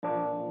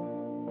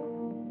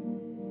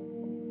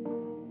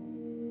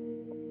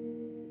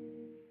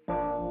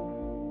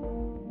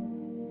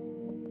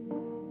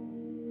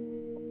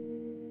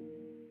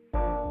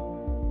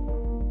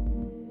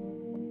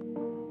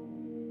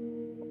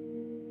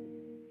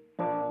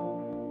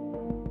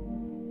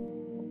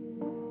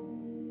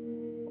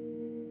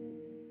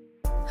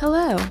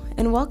Hello,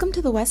 and welcome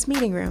to the West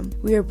Meeting Room.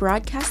 We are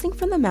broadcasting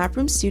from the Map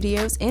Room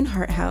Studios in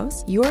Hart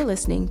House. You're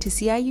listening to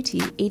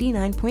CIUT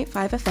 89.5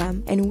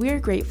 FM, and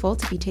we're grateful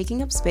to be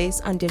taking up space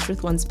on Dish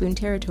with One Spoon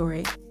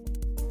territory.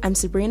 I'm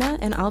Sabrina,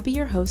 and I'll be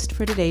your host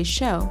for today's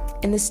show.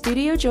 In the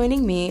studio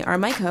joining me are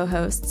my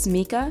co-hosts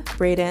Mika,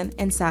 Braden,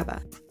 and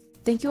Saba.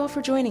 Thank you all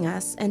for joining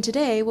us, and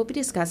today we'll be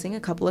discussing a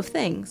couple of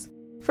things.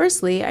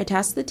 Firstly, I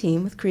tasked the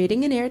team with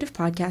creating a narrative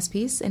podcast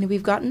piece, and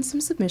we've gotten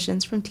some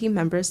submissions from team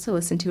members to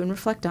listen to and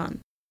reflect on.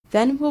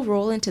 Then we'll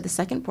roll into the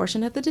second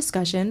portion of the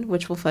discussion,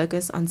 which will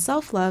focus on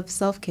self-love,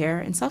 self-care,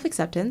 and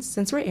self-acceptance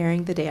since we're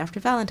airing the day after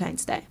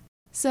Valentine's Day.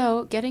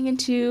 So, getting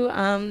into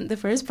the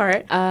first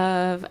part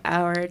of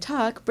our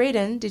talk,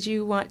 Braden, did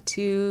you want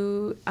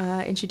to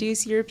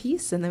introduce your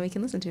piece and then we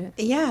can listen to it?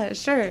 Yeah,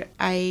 sure.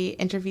 I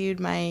interviewed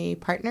my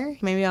partner.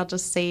 Maybe I'll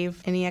just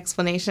save any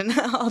explanation.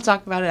 I'll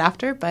talk about it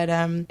after, but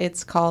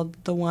it's called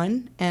The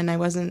One, and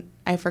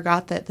I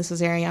forgot that this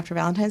was airing after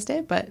Valentine's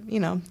Day, but,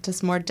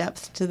 just more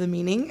depth to the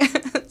meaning.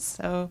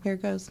 So here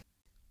it goes.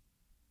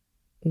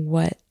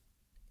 What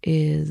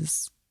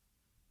is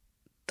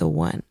the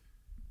one?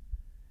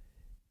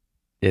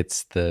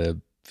 It's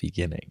the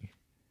beginning.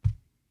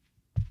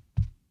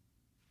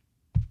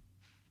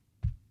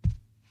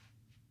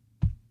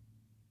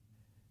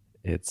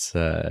 It's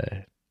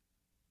the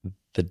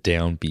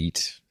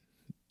downbeat,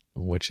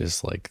 which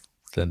is like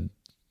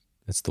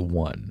it's the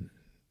one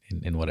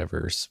in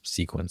whatever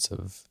sequence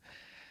of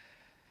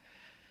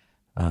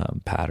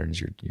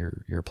patterns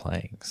you're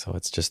playing. So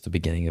it's just the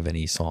beginning of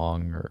any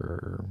song,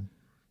 or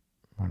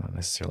not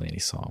necessarily any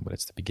song, but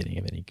it's the beginning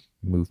of any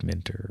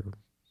movement or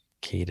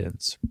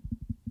cadence.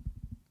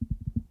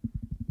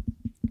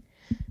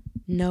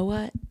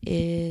 Noah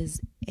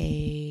is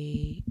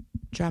a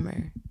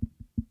drummer.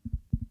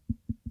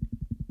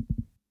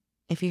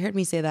 If he heard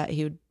me say that,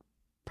 he would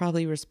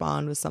probably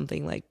respond with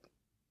something like,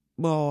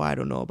 well, I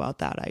don't know about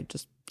that.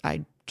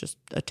 I just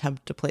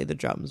attempt to play the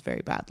drums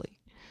very badly.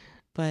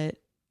 But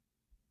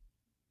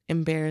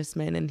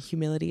embarrassment and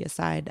humility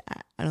aside,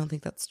 I don't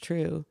think that's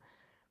true.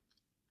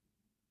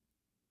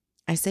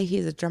 I say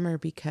he's a drummer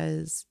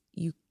because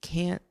you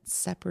can't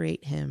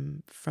separate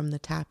him from the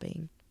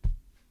tapping.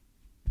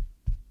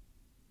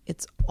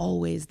 It's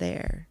always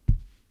there.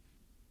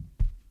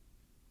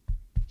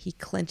 He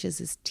clenches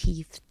his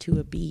teeth to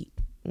a beat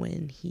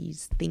when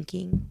he's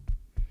thinking.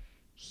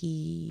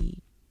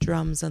 He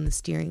drums on the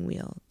steering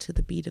wheel to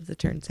the beat of the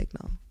turn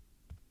signal.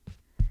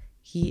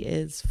 He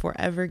is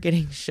forever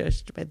getting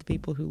shushed by the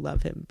people who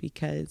love him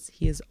because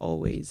he is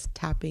always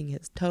tapping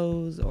his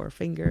toes or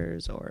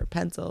fingers or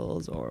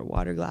pencils or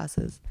water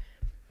glasses.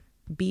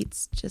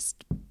 Beats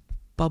just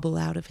bubble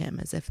out of him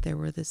as if there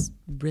were this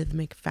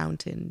rhythmic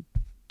fountain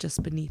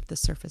just beneath the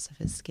surface of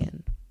his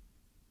skin.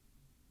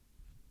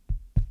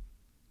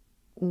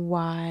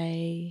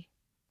 Why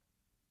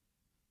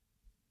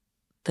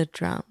the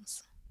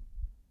drums?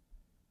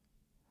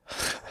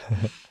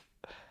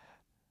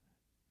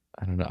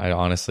 I don't know. I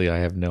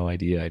have no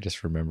idea. I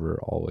just remember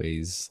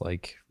always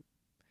that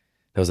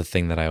was a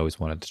thing that I always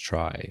wanted to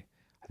try.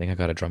 I think I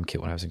got a drum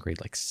kit when I was in grade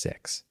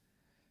 6,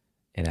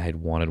 and I had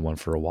wanted one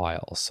for a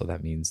while. So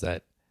that means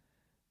that,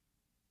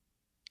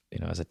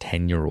 as a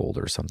 10-year-old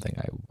or something,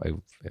 I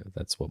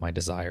that's what my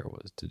desire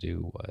was to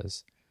do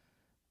was,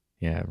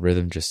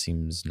 rhythm just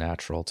seems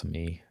natural to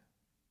me.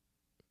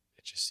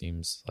 It just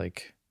seems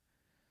like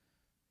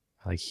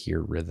I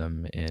hear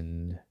rhythm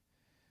in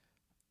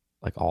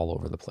all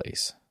over the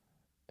place.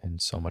 In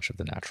so much of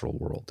the natural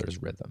world,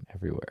 there's rhythm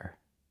everywhere.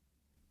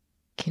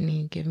 Can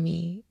you give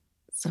me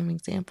some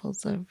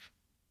examples of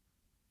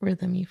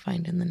rhythm you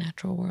find in the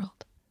natural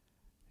world?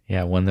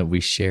 Yeah, one that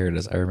we shared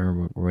is I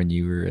remember when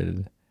you were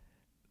in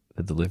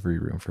the delivery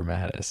room for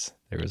Mattis,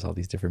 there was all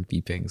these different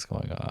beepings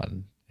going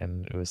on,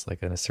 and it was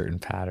in a certain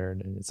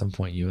pattern. And at some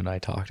point, you and I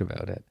talked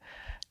about it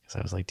because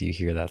I was like, "Do you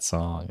hear that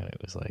song?" And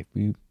it was like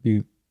boop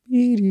boop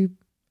beep doop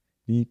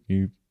beep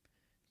doop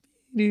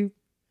beep doop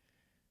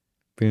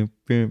boop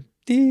boop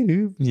beep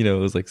doop. It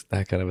was like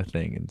that kind of a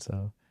thing. And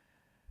so,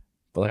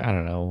 but I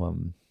don't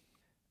know,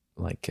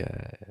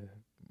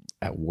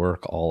 at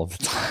work all of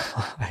the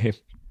time,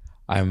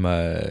 I'm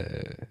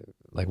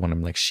when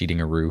I'm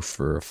sheeting a roof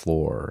or a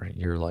floor,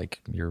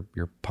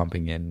 you're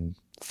pumping in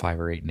 5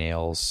 or 8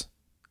 nails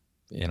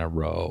in a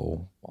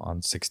row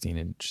on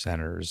 16-inch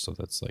centers, so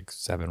that's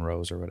 7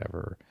 rows or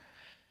whatever.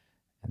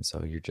 And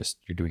so you're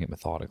doing it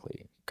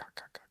methodically.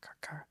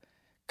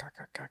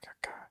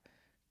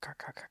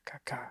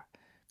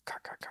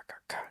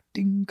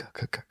 Ding, ding,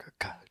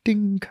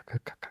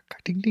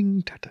 ding,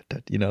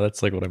 ding,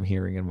 that's what I'm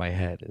hearing in my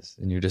head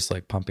and you're just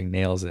pumping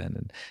nails in,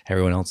 and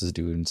everyone else is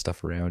doing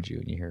stuff around you,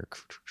 and you hear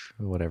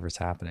whatever's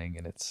happening,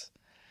 and it's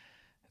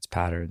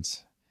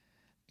patterns.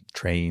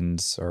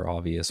 Trains are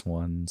obvious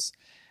ones,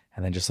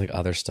 and then just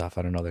other stuff.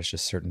 I don't know. There's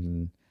just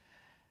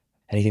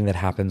anything that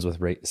happens with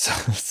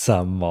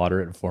some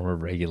moderate form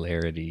of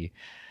regularity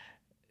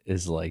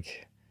is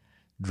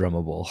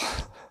drummable.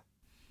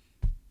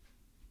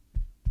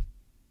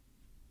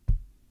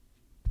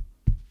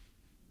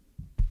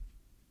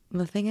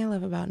 The thing I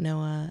love about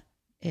Noah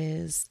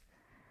is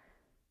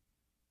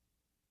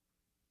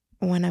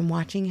when I'm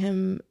watching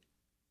him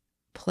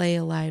play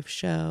a live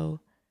show,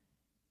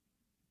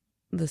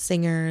 the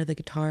singer, the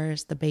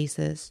guitarist, the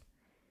bassist,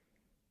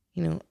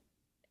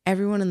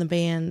 everyone in the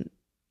band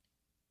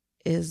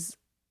is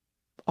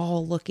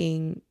all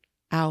looking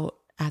out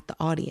at the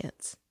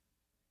audience.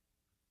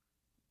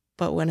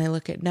 But when I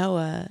look at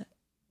Noah,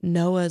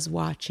 Noah's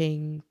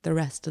watching the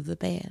rest of the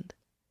band.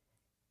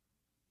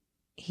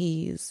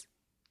 He's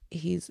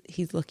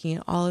looking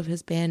at all of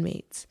his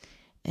bandmates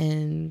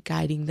and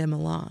guiding them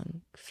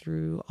along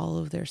through all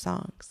of their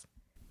songs.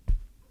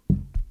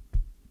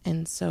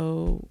 And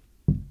so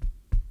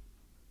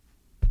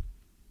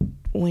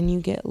when you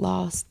get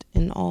lost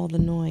in all the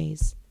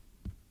noise,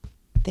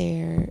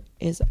 there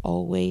is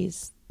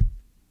always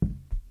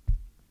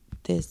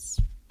this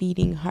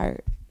beating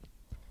heart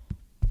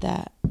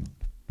that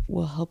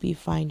will help you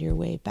find your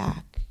way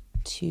back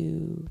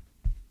to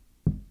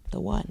the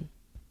one.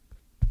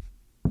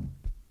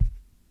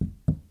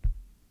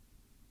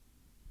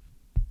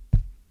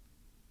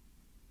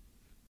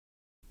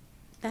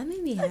 That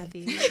made me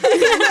happy.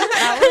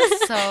 That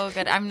was so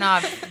good. I'm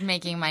not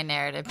making my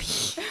narrative be.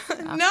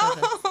 No.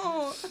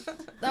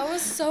 That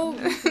was so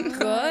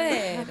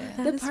good.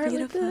 The part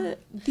beautiful. With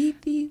the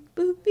beep beep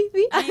boop beep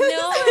beep. I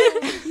know.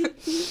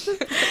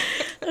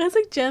 I was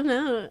like jammed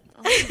out.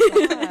 Oh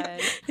my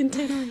God.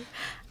 Internally.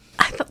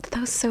 I thought that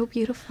was so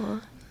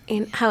beautiful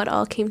and how it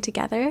all came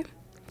together.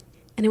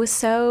 And it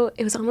was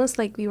almost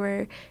like we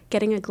were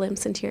getting a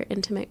glimpse into your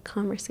intimate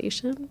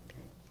conversation.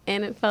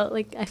 And I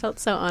felt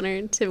so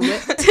honored to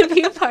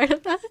be a part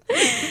of that.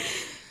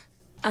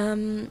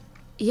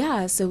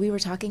 Yeah, so we were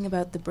talking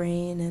about the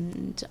brain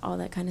and all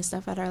that kind of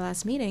stuff at our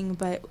last meeting,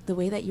 but the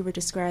way that you were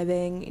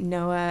describing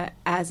Noah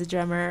as a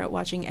drummer,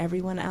 watching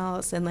everyone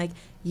else, and like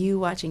you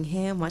watching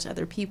him, watch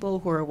other people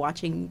who are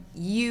watching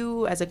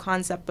you as a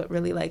concept, but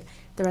really like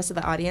the rest of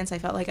the audience, I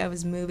felt like I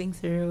was moving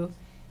through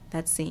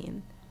that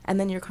scene. And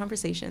then your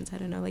conversations, I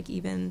don't know, like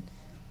even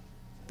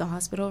the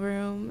hospital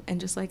room, and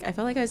just like I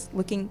felt like I was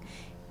looking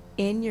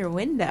in your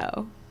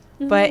window,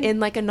 but in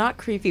like a not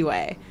creepy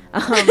way,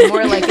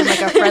 more like in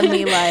like a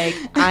friendly, like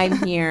I'm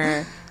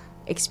here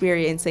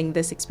experiencing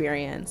this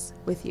experience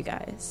with you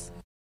guys.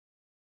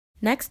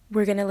 Next,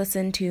 we're going to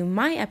listen to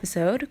my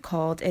episode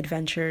called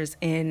Adventures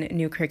in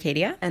New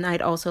Circadia, and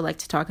I'd also like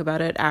to talk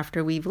about it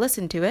after we've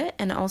listened to it.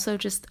 And also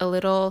just a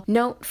little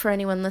note for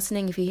anyone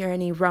listening, if you hear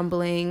any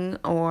rumbling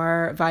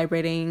or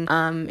vibrating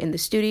in the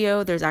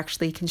studio, there's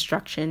actually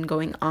construction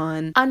going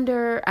on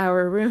under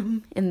our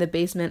room in the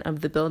basement of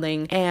the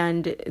building,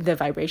 and the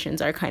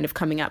vibrations are kind of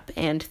coming up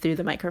and through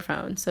the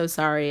microphone. So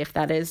sorry if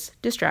that is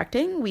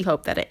distracting. We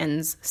hope that it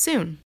ends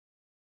soon.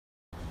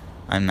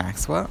 I'm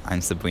Maxwell. I'm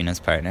Sabrina's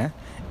partner.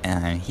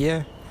 And I'm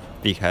here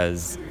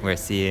because we're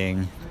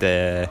seeing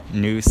the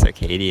new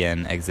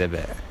Circadian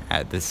exhibit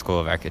at the School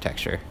of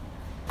Architecture.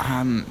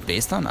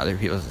 Based on other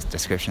people's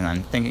description,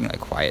 I'm thinking like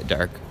quiet,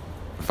 dark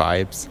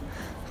vibes,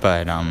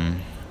 but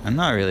I'm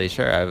not really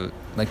sure.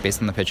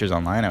 Based on the pictures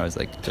online, I was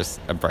like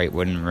just a bright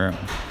wooden room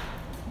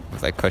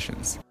with like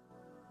cushions.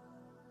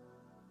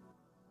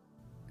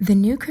 The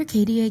New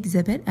Circadia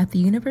exhibit at the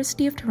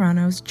University of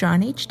Toronto's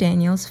John H.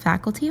 Daniels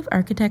Faculty of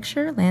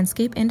Architecture,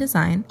 Landscape and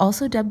Design,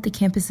 also dubbed the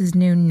campus's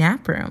new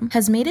nap room,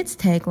 has made its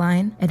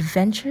tagline,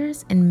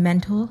 Adventures in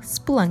Mental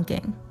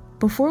Spelunking.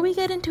 Before we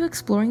get into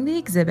exploring the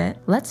exhibit,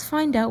 let's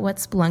find out what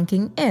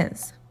spelunking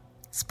is.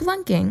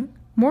 Spelunking,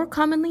 more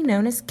commonly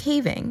known as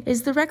caving,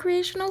 is the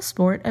recreational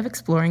sport of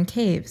exploring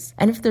caves.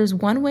 And if there's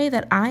one way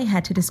that I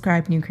had to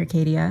describe New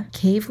Circadia,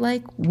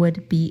 cave-like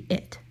would be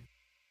it.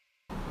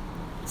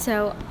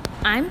 So,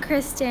 I'm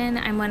Kristen.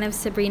 I'm one of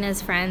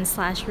Sabrina's friends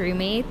 /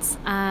 roommates.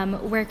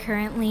 We're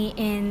currently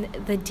in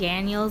the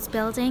Daniels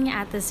building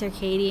at the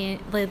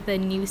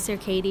new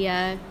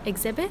Circadia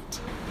exhibit.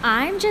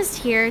 I'm just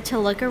here to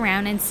look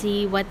around and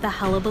see what the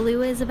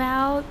hullabaloo is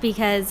about,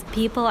 because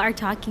people are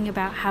talking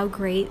about how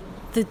great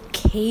the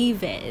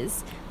cave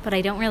is, but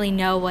I don't really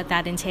know what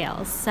that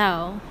entails.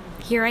 So,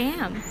 here I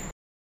am.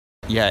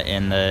 Yeah,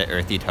 and the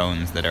earthy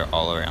tones that are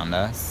all around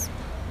us.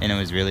 And it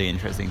was really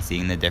interesting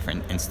seeing the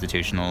different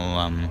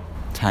institutional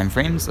time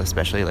frames,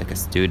 especially like a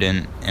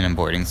student in a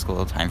boarding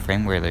school time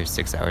frame where there's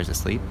 6 hours of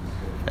sleep.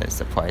 That is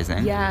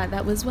surprising. Yeah,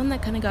 that was one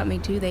that kind of got me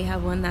too. They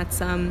have one that's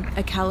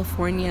a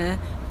California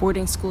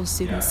boarding school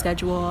student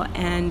schedule,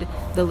 and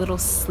the little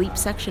sleep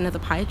section of the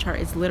pie chart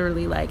is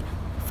literally like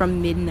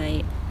from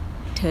midnight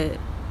to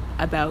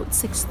about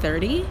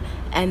 6:30,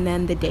 and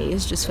then the day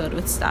is just filled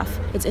with stuff.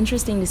 It's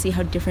interesting to see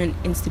how different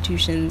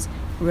institutions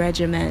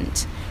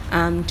regiment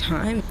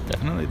time.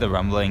 Definitely the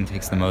rumbling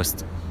takes the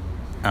most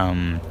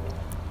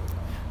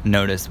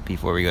notice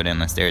before we go down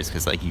the stairs,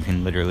 because like you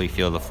can literally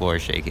feel the floor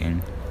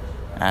shaking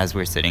as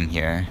we're sitting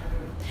here.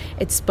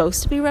 It's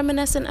supposed to be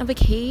reminiscent of a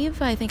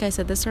cave. I think I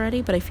said this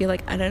already, but I feel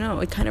like, I don't know,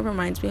 it kind of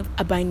reminds me of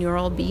a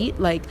binaural beat,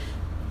 like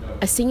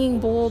a singing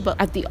bowl, but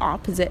at the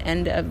opposite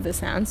end of the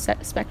sound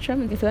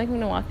spectrum. I feel like I'm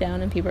going to walk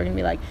down and people are going to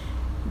be like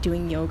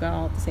doing yoga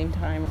all at the same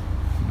time.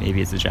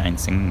 Maybe it's a giant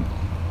singing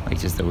like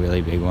just the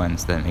really big one,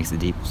 so that it makes a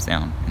deep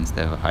sound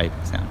instead of a high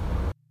sound.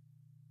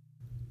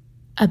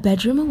 A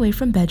bedroom away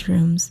from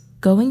bedrooms,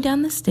 going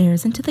down the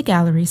stairs into the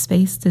gallery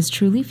space does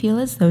truly feel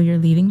as though you're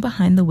leaving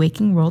behind the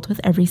waking world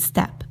with every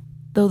step.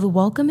 Though the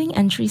welcoming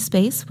entry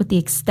space with the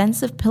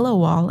extensive pillow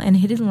wall and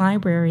hidden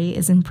library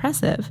is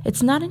impressive,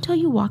 it's not until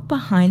you walk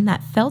behind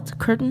that felt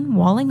curtain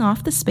walling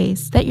off the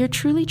space that you're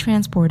truly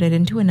transported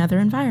into another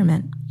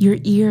environment. Your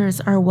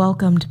ears are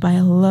welcomed by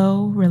a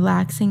low,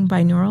 relaxing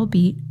binaural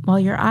beat while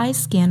your eyes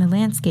scan a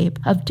landscape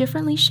of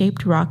differently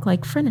shaped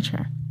rock-like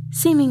furniture.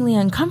 Seemingly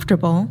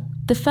uncomfortable,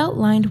 the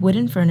felt-lined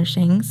wooden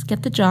furnishings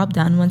get the job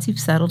done once you've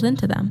settled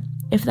into them.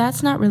 If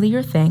that's not really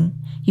your thing,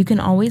 you can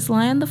always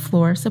lie on the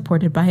floor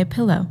supported by a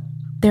pillow.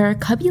 There are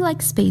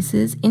cubby-like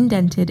spaces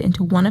indented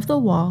into one of the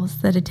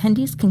walls that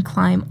attendees can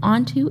climb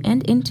onto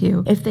and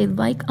into if they'd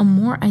like a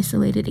more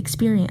isolated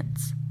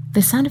experience.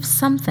 The sound of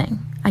something,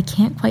 I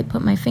can't quite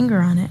put my finger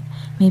on it,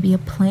 maybe a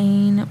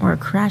plane or a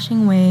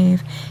crashing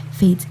wave,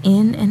 fades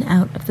in and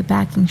out of the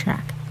backing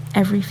track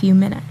every few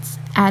minutes,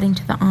 adding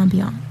to the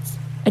ambiance.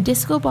 A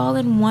disco ball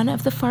in one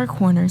of the far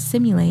corners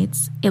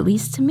simulates, at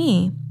least to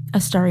me, a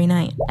starry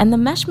night. And the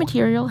mesh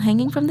material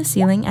hanging from the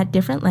ceiling at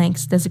different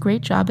lengths does a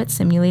great job at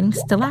simulating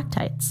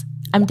stalactites.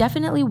 I'm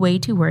definitely way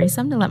too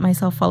worrisome to let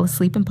myself fall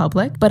asleep in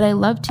public, but I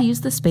love to use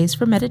the space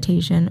for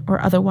meditation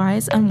or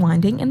otherwise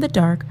unwinding in the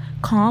dark,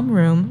 calm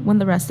room when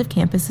the rest of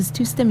campus is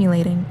too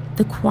stimulating.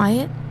 The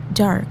quiet,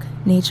 dark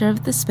nature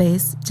of the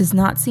space does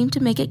not seem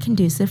to make it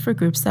conducive for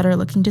groups that are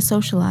looking to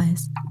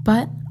socialize.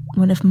 But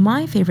one of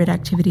my favorite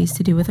activities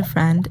to do with a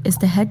friend is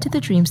to head to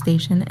the dream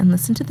station and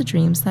listen to the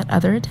dreams that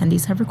other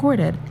attendees have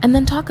recorded, and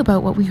then talk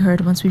about what we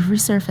heard once we've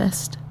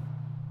resurfaced.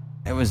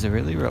 It was a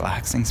really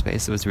relaxing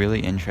space. It was really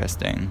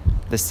interesting.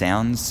 The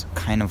sounds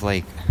kind of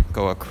like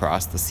go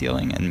across the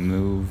ceiling and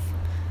move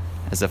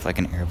as if like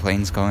an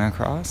airplane's going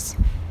across.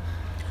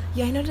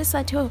 Yeah, I noticed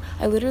that too.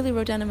 I literally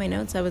wrote down in my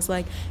notes, I was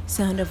like,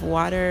 sound of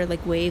water,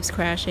 like waves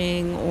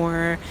crashing,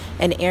 or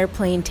an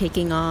airplane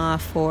taking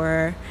off,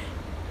 or,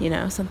 you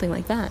know, something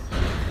like that.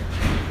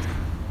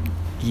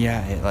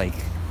 Yeah, it like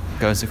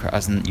goes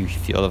across and you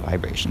feel the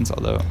vibrations,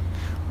 although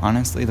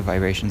honestly the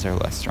vibrations are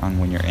less strong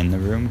when you're in the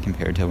room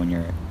compared to when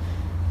you're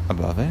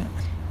above it.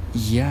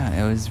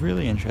 Yeah, it was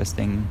really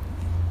interesting.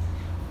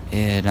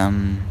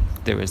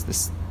 There was the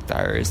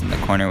stars in the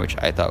corner, which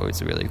I thought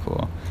was really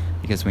cool,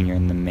 because when you're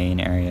in the main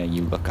area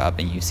you look up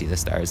and you see the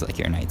stars like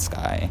your night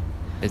sky.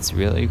 It's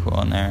really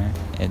cool in there.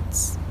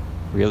 It's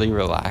really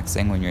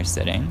relaxing when you're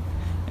sitting,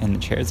 and the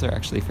chairs are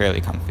actually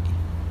fairly comfy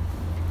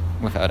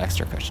without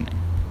extra cushioning.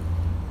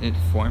 It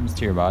forms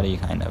to your body,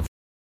 kind of.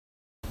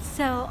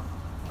 So,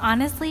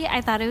 honestly, I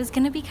thought it was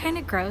going to be kind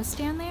of gross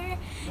down there,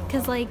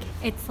 because, like,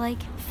 it's, like,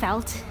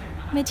 felt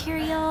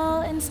material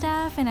and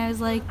stuff, and I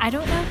was like, I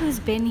don't know who's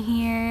been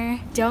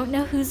here, don't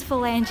know whose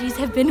phalanges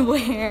have been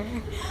where,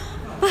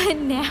 but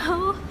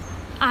now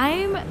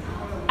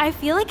I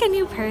feel like a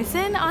new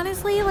person,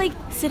 honestly. Like,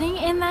 sitting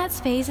in that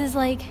space is,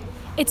 like,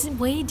 it's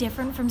way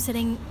different from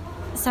sitting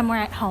somewhere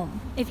at home.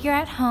 If you're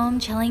at home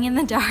chilling in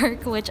the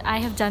dark, which I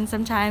have done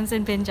sometimes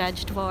and been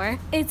judged for,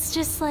 it's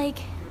just like,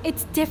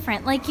 it's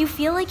different. Like, you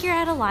feel like you're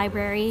at a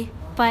library,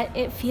 but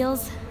it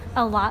feels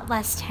a lot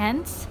less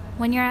tense.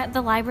 When you're at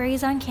the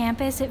libraries on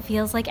campus, it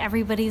feels like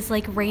everybody's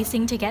like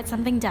racing to get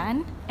something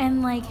done.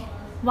 And like,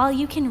 while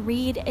you can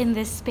read in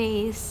this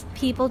space,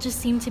 people just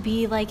seem to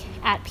be like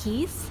at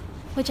peace,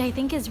 which I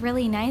think is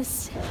really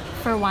nice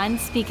for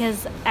once,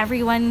 because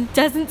everyone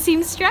doesn't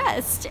seem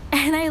stressed.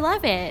 And I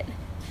love it.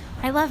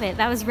 I love it.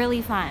 That was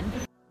really fun.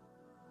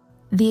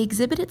 The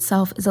exhibit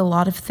itself is a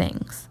lot of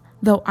things,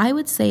 though I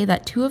would say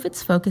that two of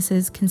its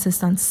focuses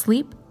consist on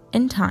sleep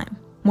and time.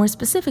 More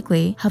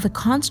specifically, how the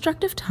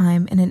construct of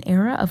time in an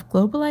era of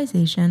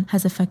globalization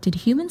has affected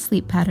human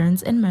sleep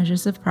patterns and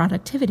measures of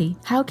productivity.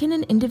 How can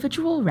an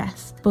individual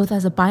rest, both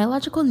as a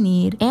biological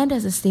need and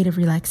as a state of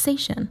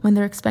relaxation, when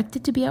they're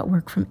expected to be at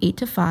work from 8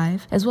 to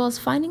 5, as well as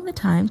finding the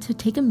time to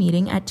take a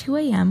meeting at 2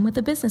 a.m. with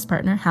a business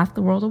partner half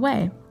the world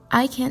away?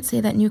 I can't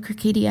say that New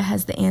Circadia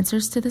has the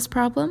answers to this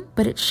problem,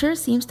 but it sure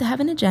seems to have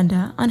an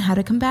agenda on how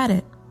to combat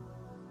it.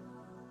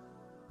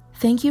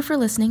 Thank you for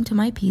listening to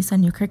my piece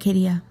on New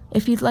Circadia.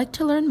 If you'd like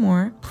to learn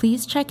more,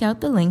 please check out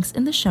the links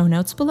in the show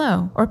notes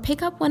below, or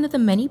pick up one of the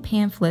many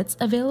pamphlets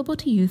available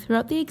to you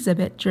throughout the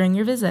exhibit during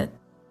your visit.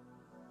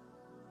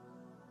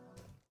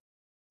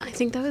 I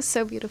think that was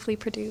so beautifully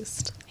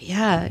produced.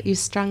 Yeah, you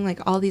strung like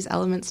all these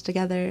elements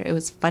together. It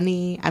was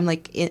funny. I'm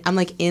like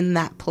in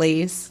that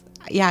place.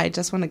 Yeah, I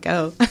just want to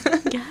go.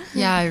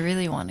 Yeah, I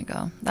really want to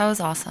go. That was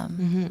awesome.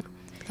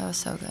 Mm-hmm. That was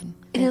so good.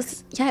 It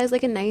was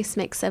like a nice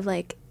mix of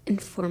like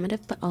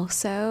informative but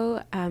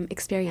also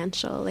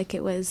experiential. Like,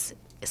 it was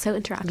so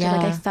interactive.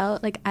 Yeah.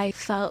 Like I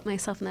felt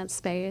myself in that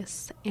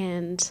space,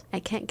 and I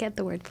can't get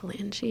the word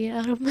phalange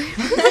out of my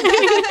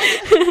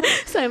mind.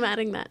 So I'm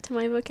adding that to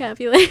my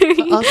vocabulary.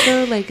 But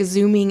also, like,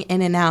 zooming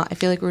in and out. I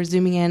feel like we're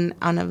zooming in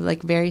on a,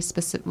 like, very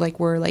specific, like,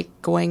 we're, like,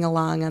 going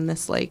along on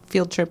this, like,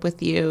 field trip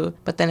with you,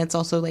 but then it's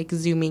also, like,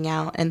 zooming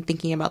out and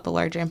thinking about the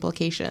larger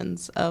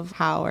implications of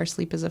how our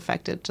sleep is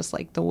affected, just,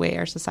 like, the way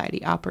our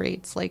society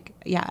operates. Like,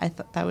 yeah, I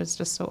thought that was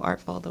just so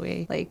artful, the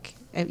way, like,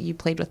 you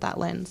played with that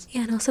lens.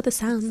 Yeah, and also the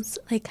sounds.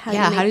 Like, how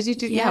did you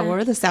do? Yeah, what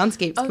were the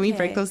soundscapes? Can we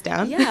break Okay. those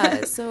down?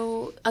 Yeah,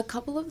 so a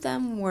couple of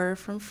them were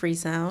from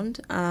Freesound.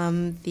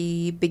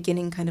 The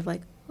beginning kind of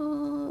like,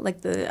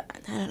 like I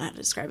don't know how to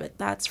describe it.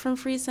 That's from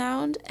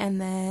Freesound. And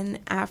then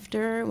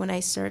after, when I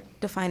start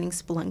defining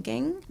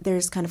splunking,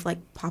 there's kind of like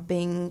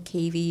popping,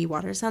 cavey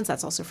water sounds.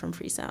 That's also from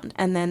Freesound.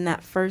 And then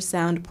that first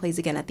sound plays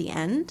again at the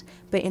end.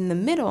 But in the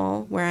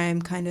middle, where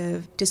I'm kind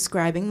of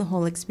describing the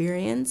whole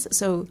experience.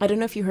 So I don't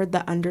know if you heard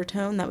the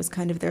undertone that was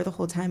kind of there the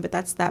whole time, but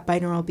that's that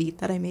binaural beat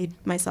that I made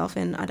myself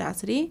in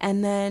Audacity.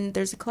 And then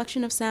there's a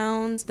collection of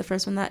sounds. The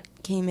first one that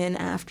came in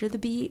after the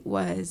beat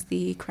was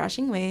the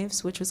crashing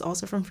waves, which was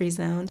also from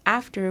Freesound.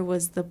 After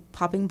was the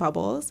popping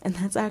bubbles, and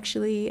that's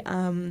actually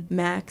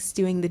Max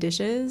doing the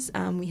dishes.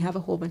 We have a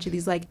whole bunch of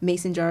these like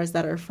mason jars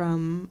that are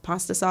from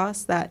pasta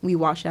sauce that we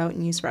wash out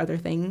and use for other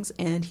things,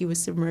 and he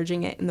was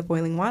submerging it in the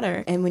boiling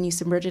water, and when you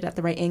submerge it at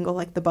the right angle,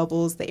 like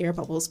the air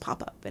bubbles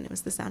pop up, and it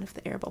was the sound of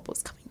the air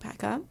bubbles coming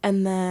back up.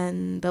 And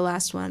then the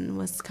last one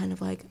was kind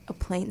of like a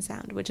plane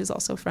sound, which is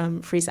also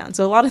from Freesound.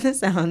 So a lot of the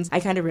sounds I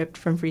kind of ripped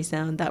from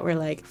Freesound that were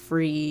like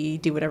free,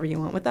 do whatever you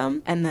want with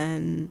them. And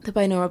then the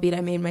binaural beat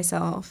I made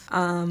myself,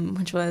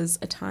 which was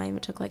a time,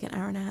 it took like an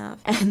hour and a half.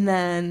 And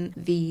then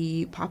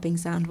the popping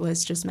sound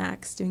was just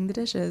Max doing the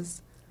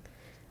dishes.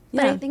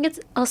 But I think it's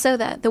also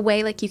the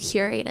way like you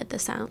curated the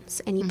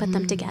sounds and you put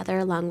them together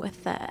along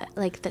with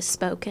the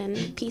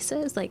spoken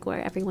pieces, like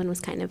where everyone was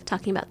kind of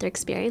talking about their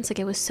experience. Like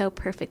it was so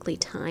perfectly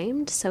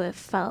timed, so it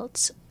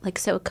felt like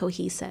so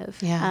cohesive.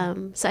 Yeah.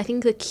 So I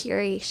think the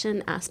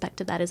curation aspect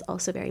of that is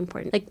also very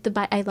important. Like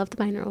I love the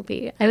binaural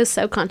beat. I was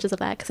so conscious of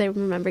that because I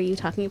remember you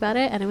talking about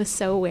it, and I was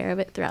so aware of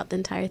it throughout the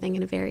entire thing,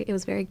 and it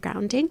was very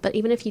grounding. But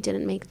even if you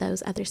didn't make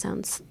those other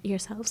sounds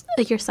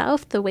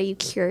yourself, the way you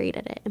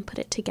curated it and put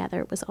it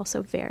together was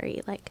also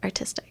very like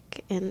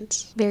artistic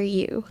and very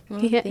you.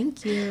 Well,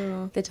 thank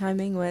you. The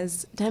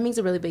timing's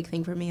a really big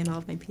thing for me in all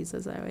of my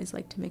pieces. I always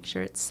like to make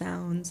sure it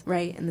sounds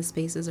right and the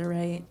spaces are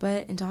right.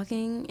 But in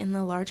talking in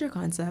the larger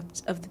concept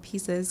of the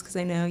pieces, because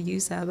I know you,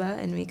 Saba,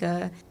 and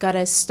Mika got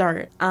us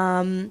start.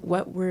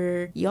 What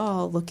were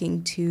y'all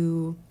looking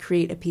to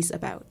create a piece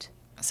about?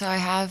 So I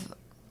have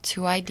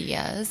 2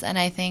 ideas, and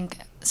I think,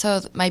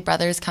 so my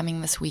brother's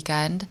coming this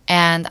weekend,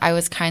 and I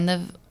was kind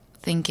of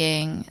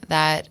thinking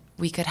that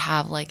we could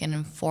have like an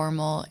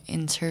informal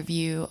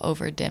interview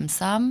over dim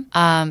sum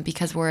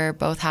because we're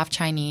both half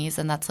Chinese,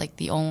 and that's like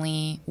the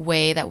only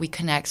way that we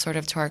connect sort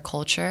of to our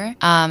culture.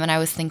 And I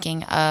was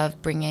thinking of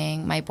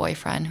bringing my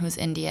boyfriend, who's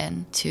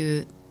Indian,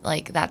 to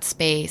like that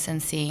space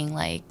and seeing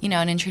like, you know,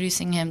 and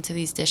introducing him to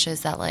these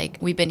dishes that like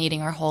we've been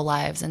eating our whole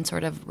lives, and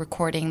sort of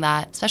recording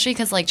that, especially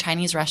because like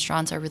Chinese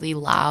restaurants are really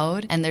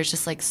loud and there's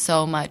just like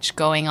so much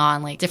going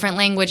on, like different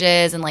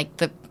languages and like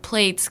the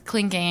plates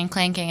clinking and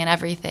clanking and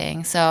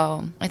everything.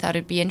 So I thought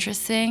it'd be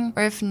interesting.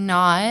 Or if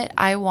not,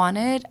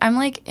 I'm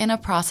like in a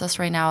process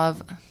right now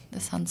of,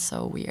 this sounds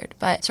so weird,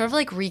 but sort of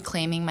like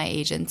reclaiming my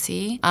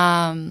agency.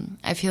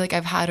 I feel like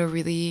I've had a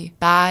really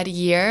bad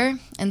year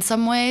in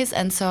some ways,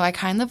 and so I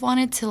kind of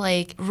wanted to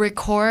like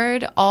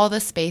record all the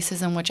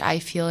spaces in which I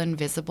feel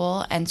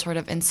invisible and sort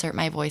of insert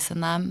my voice in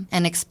them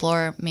and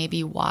explore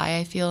maybe why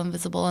I feel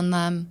invisible in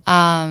them.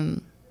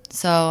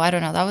 So I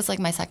don't know, that was like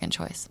my second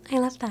choice. I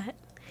love that.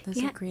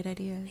 Those are great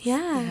ideas.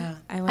 Yeah.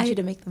 I want you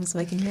to make them so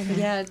I can hear them.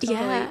 Yeah, totally.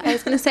 Yeah, I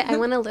was going to say, I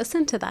want to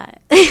listen to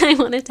that. I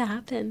want it to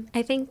happen.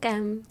 I think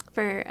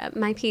for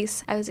my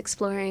piece, I was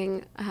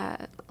exploring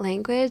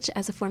language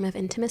as a form of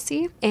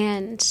intimacy,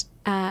 and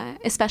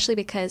especially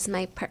because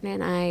my partner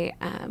and I,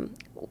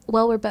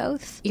 we're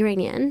both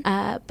Iranian,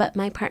 but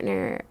my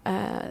partner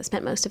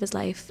spent most of his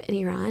life in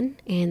Iran,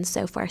 and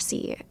so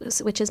Farsi,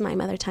 which is my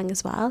mother tongue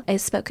as well,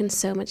 is spoken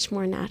so much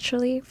more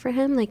naturally for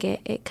him. Like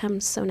it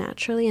comes so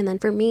naturally. And then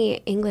for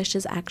me, English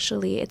is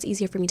actually, it's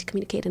easier for me to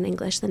communicate in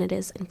English than it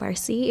is in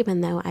Farsi,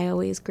 even though I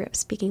always grew up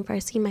speaking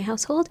Farsi in my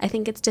household. I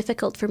think it's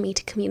difficult for me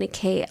to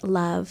communicate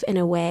love in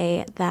a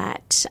way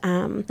that,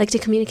 like to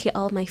communicate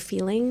all of my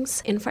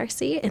feelings in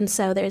Farsi. And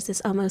so there's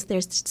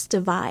this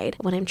divide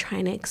when I'm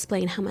trying to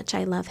explain how much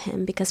I love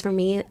him, because for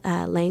me,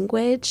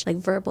 language, like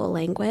verbal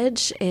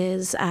language,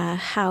 is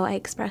how I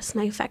express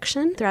my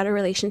affection. Throughout a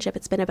relationship,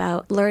 it's been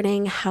about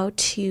learning how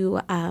to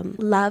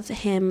love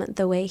him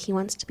the way he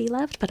wants to be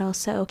loved, but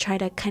also try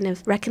to kind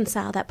of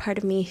reconcile that part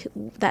of me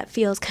that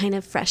feels kind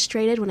of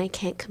frustrated when I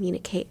can't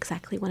communicate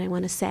exactly what I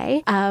want to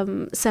say.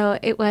 So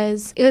it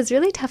was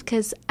really tough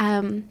because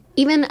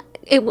even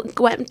it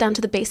went down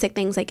to the basic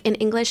things. Like in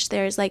English,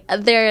 there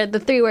are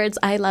the 3 words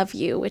 "I love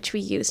you," which we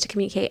use to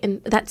communicate,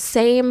 and that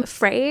same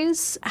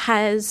phrase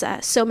has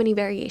so many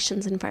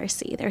variations in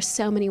Farsi. There's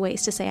so many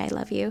ways to say "I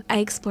love you." I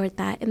explored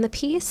that in the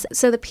piece.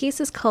 So the piece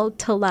is called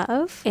 "To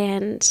Love,"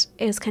 and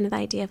it was kind of the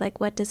idea of like,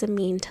 what does it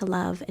mean to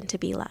love and to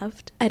be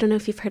loved? I don't know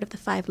if you've heard of the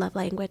 5 love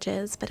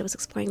languages, but it was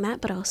exploring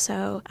that, but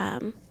also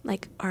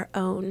like our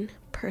own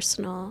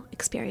personal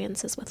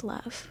experiences with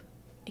love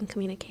and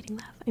communicating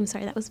love. I'm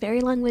sorry, that was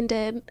very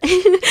long-winded.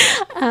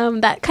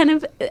 That kind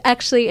of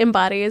actually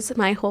embodies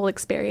my whole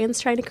experience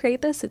trying to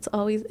create this.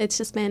 It's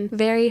just been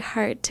very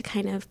hard to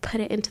kind of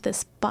put it into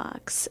this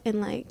box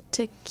and like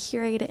to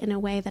curate it in a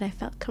way that I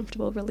felt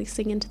comfortable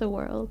releasing into the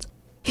world.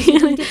 You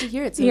didn't get to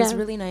hear it, so Yeah. it was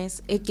really nice.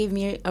 It gave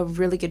me a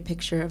really good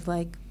picture of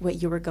like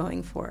what you were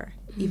going for,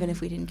 even if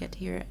we didn't get to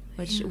hear it,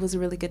 which was a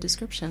really good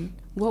description.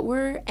 What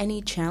were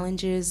any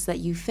challenges that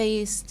you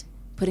faced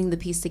putting the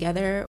piece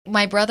together?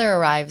 My brother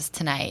arrives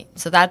tonight,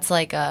 so that's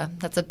a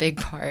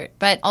big part.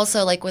 But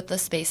also like with the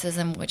spaces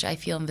in which I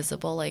feel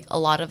invisible, like a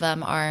lot of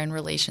them are in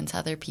relation to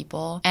other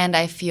people, and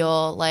I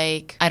feel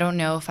like I don't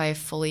know if I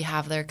fully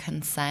have their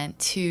consent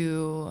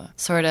to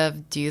sort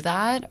of do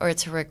that or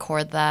to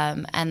record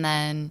them, and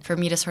then for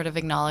me to sort of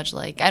acknowledge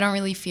like I don't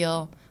really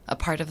feel a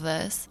part of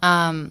this.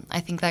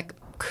 I think that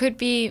could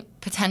be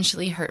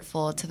potentially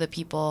hurtful to the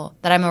people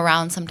that I'm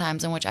around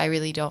sometimes in which I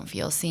really don't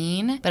feel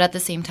seen. But at the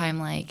same time,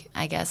 like,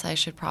 I guess I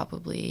should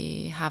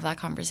probably have that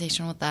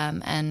conversation with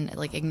them and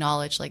like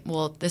acknowledge like,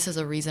 well, this is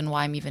a reason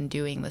why I'm even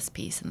doing this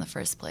piece in the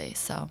first place.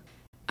 So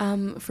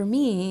For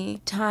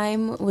me,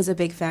 time was a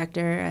big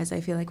factor, as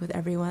I feel like with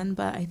everyone,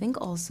 but I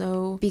think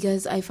also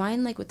because I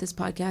find like with this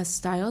podcast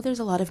style, there's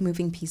a lot of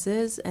moving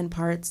pieces and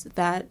parts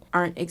that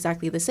aren't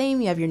exactly the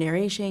same. You have your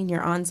narration,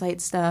 your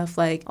on-site stuff,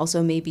 like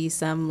also maybe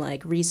some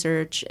like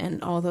research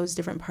and all those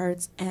different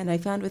parts. And I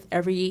found with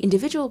every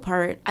individual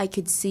part, I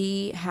could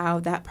see how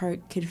that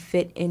part could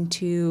fit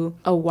into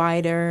a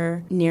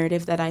wider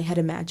narrative that I had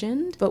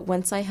imagined. But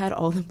once I had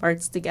all the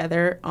parts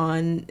together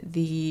on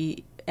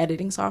the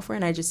editing software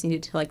and I just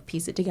needed to like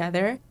piece it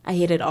together, I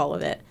hated all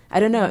of it. I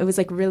don't know, it was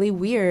like really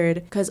weird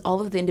because all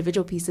of the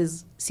individual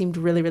pieces seemed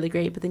really, really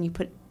great, but then you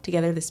put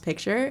together this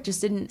picture, it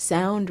just didn't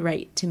sound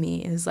right to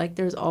me. It was like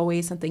there was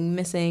always something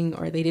missing,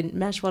 or they didn't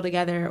mesh well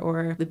together,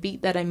 or the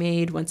beat that I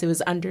made once it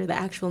was under the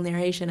actual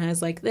narration, I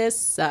was like, this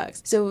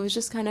sucks. So it was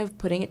just kind of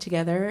putting it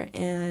together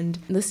and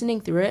listening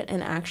through it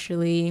and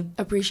actually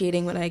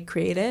appreciating what I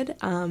created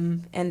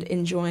and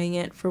enjoying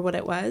it for what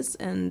it was,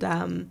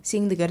 and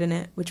seeing the good in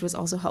it, which was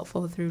also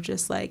helpful through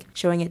just like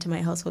showing it to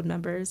my household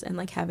members and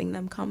like having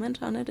them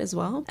comment on it as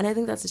well. And I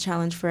think that's a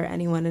challenge for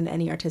anyone in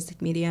any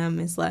artistic medium,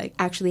 is like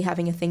actually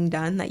having a thing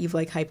done that you've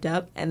like hyped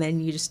up and then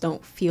you just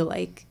don't feel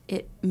like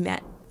it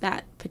met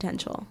that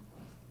potential.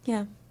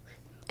 Yeah.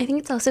 I think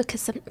it's also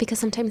because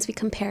sometimes we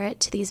compare it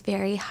to these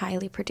very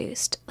highly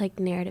produced like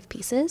narrative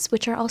pieces,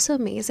 which are also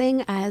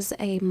amazing as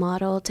a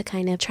model to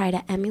kind of try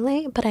to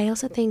emulate. But I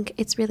also think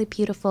it's really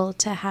beautiful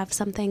to have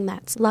something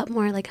that's a lot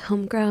more like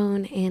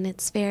homegrown, and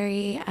it's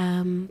very,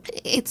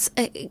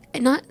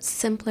 not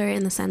simpler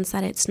in the sense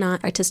that it's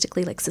not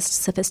artistically like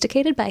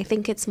sophisticated, but I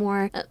think it's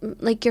more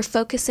like you're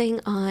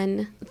focusing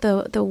on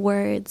the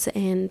words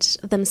and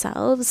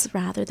themselves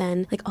rather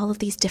than like all of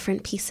these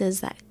different pieces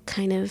that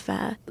kind of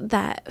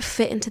that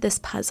fit into this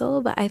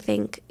puzzle. But I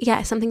think,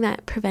 yeah, something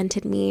that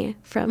prevented me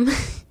from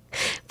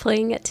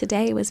playing it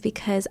today was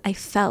because I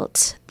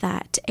felt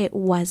that it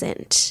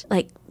wasn't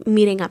like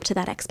meeting up to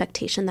that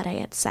expectation that I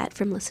had set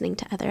from listening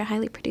to other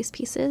highly produced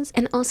pieces.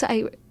 And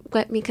also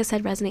what Mika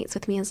said resonates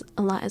with me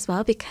a lot as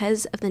well,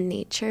 because of the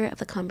nature of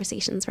the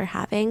conversations we're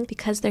having,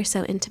 because they're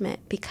so intimate,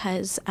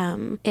 because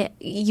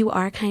you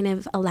are kind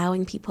of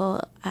allowing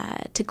people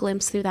to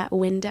glimpse through that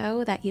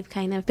window that you've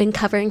kind of been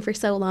covering for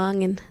so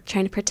long and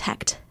trying to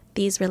protect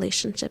these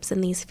relationships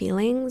and these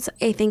feelings.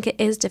 I think it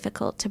is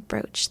difficult to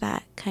broach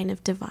that kind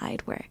of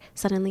divide where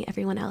suddenly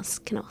everyone else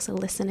can also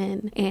listen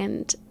in,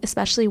 and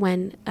especially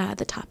when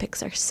the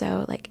topics are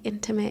so like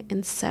intimate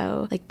and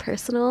so like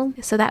personal.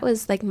 So that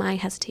was like my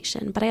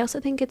hesitation, but I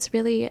also think it's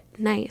really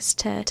nice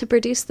to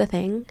produce the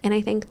thing, and I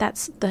think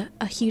that's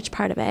a huge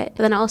part of it.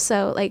 But then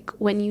also like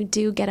when you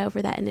do get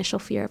over that initial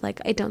fear of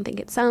like, I don't think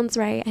it sounds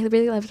right, I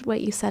really loved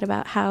what you said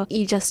about how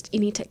you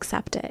need to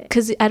accept it,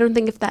 because I don't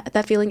think if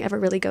that feeling ever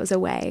really goes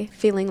away,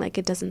 feeling like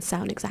it doesn't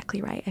sound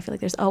exactly right. I feel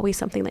like there's always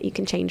something that you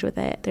can change with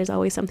it. There's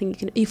always something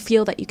you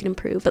feel that you can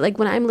improve. But like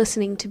when I'm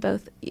listening to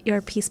both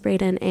your piece,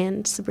 Braden,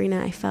 and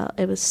Sabrina, I felt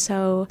it was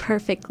so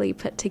perfectly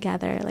put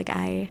together. Like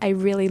I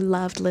really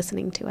loved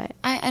listening to it.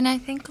 I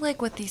think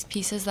like with these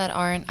pieces that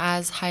aren't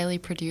as highly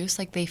produced,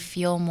 like they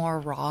feel more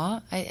raw.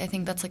 I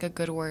think that's like a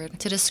good word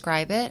to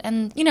describe it.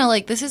 And you know,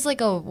 like this is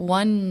like a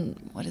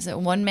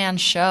one-man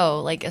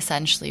show, like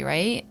essentially,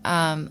 right?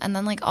 And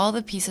then like all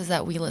the pieces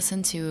that we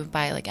listen to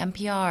by like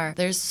NPR,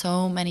 there's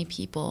so many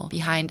people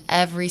behind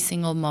every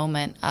single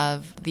moment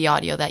of the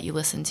audio that you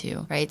listen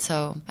to, right?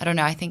 So I don't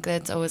know, I think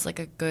that's always like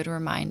a good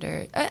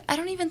reminder. I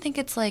don't even think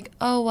it's like,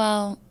 oh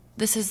well,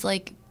 this is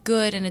like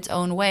good in its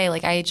own way.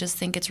 Like, I just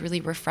think it's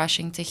really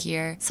refreshing to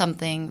hear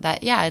something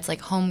that, yeah, it's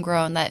like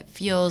homegrown, that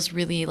feels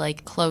really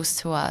like close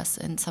to us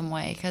in some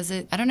way. Because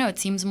I don't know, it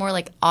seems more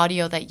like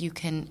audio that you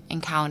can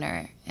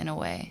encounter in a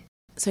way.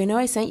 So I know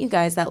I sent you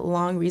guys that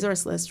long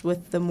resource list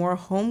with the more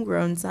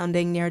homegrown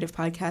sounding narrative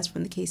podcast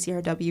from the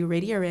KCRW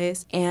radio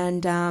race.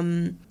 And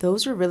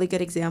those were really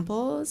good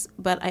examples.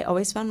 But I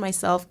always found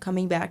myself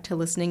coming back to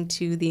listening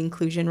to The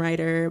Inclusion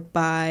Writer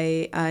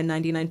by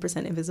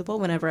 99% Invisible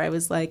whenever I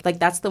was like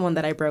that's the one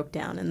that I broke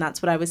down. And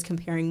that's what I was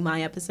comparing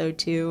my episode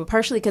to,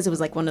 partially because it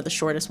was like one of the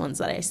shortest ones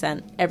that I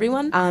sent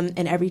everyone.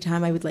 And every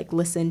time I would like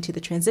listen to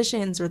the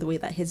transitions or the way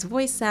that his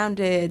voice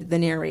sounded, the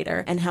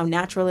narrator, and how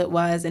natural it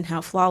was and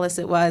how flawless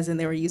it was. And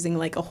they were using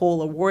like a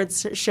whole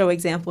awards show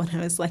example, and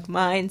I was like,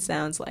 mine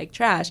sounds like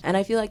trash. And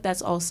I feel like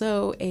that's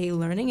also a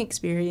learning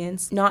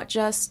experience, not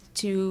just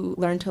to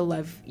learn to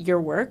love your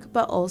work,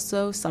 but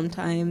also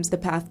sometimes the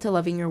path to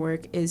loving your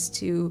work is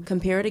to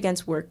compare it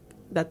against work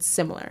that's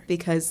similar,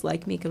 because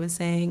like Mika was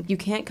saying, you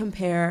can't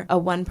compare a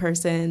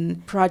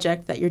one-person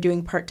project that you're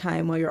doing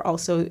part-time while you're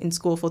also in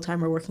school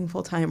full-time or working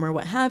full-time or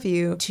what have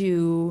you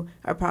to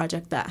a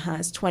project that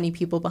has 20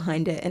 people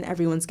behind it and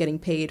everyone's getting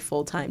paid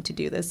full-time to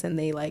do this and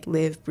they like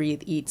live,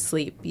 breathe, eat,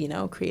 sleep,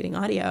 creating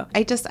audio.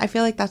 I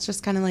feel like that's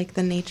just kind of like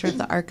the nature of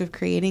the arc of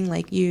creating.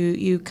 Like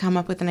you come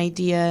up with an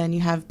idea and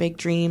you have big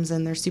dreams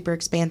and they're super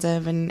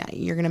expansive, and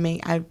you're gonna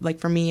make,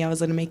 for me, I was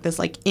gonna make this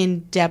like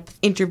in-depth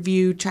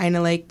interview trying to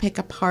like pick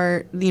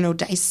apart,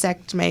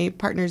 dissect my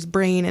partner's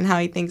brain and how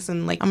he thinks,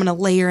 and like I'm gonna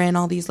layer in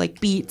all these like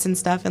beats and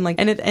stuff, and like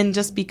and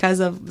just because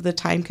of the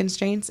time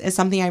constraints, is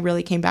something I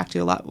really came back to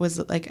a lot, was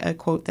like a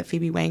quote that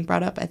Phoebe Wang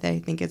brought up. I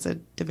think it's a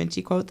Da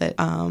Vinci quote that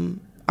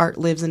art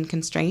lives in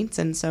constraints,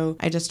 and so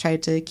I just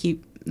tried to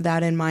keep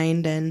that in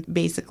mind. And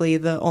basically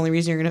the only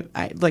reason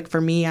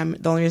the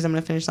only reason I'm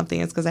gonna finish something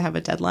is because I have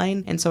a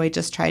deadline, and so I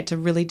just tried to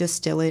really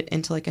distill it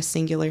into like a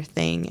singular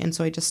thing. And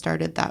so I just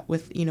started that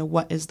with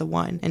what is the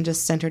one, and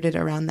just centered it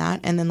around that.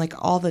 And then like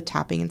all the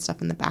tapping and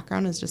stuff in the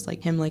background is just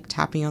like him like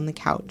tapping on the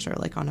couch or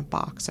like on a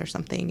box or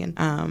something.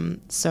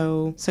 And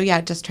so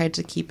yeah, just tried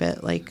to keep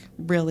it like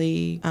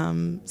really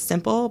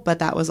simple. But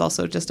that was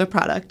also just a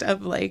product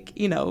of like,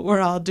 we're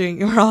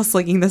all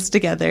slinging this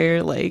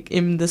together, like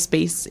in the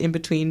space in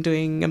between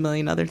doing a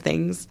million other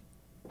things.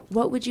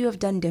 What would you have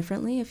done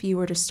differently if you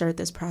were to start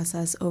this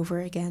process over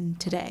again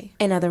today?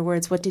 In other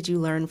words, what did you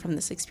learn from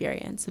this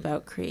experience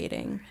about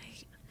creating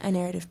a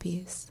narrative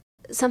piece?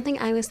 Something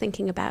I was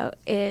thinking about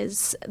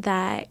is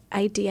that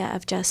idea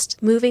of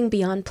just moving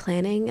beyond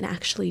planning and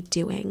actually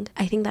doing.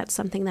 I think that's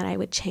something that I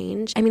would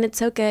change. I mean, it's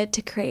so good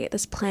to create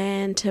this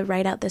plan, to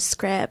write out this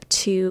script,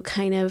 to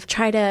kind of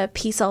try to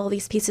piece all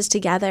these pieces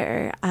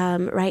together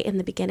right in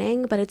the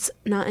beginning, but it's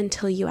not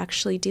until you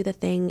actually do the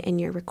thing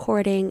and you're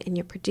recording and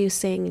you're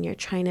producing and you're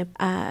trying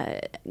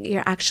to,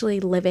 you're actually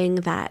living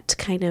that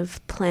kind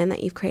of plan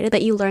that you've created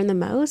that you learn the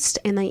most.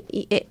 And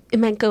it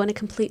might go in a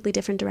completely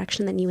different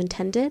direction than you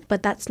intended,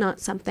 but that's not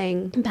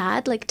something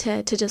bad, like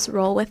to just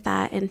roll with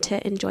that and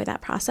to enjoy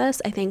that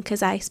process. I think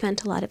because I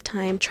spent a lot of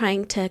time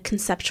trying to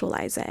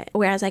conceptualize it,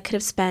 whereas I could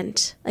have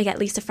spent like at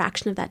least a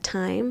fraction of that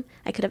time,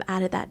 I could have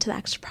added that to the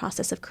actual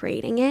process of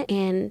creating it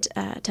and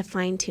to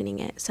fine tuning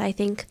it. So I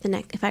think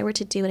if I were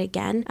to do it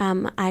again,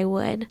 I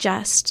would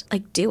just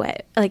like do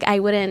it. Like I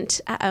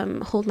wouldn't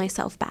hold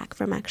myself back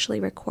from actually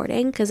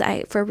recording, because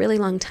for a really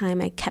long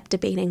time I kept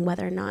debating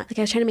whether or not, like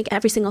I was trying to make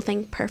every single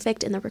thing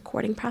perfect in the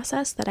recording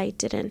process that I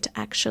didn't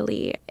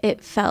actually.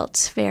 It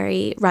felt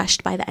very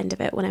rushed by the end of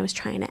it when I was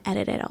trying to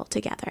edit it all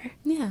together.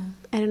 Yeah.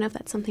 I don't know if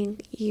that's something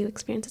you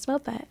experience as well,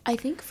 but I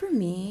think for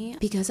me,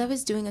 because I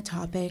was doing a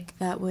topic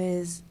that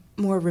was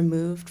more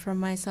removed from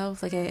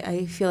myself, like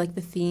I feel like the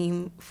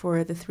theme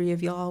for the three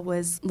of y'all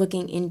was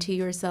looking into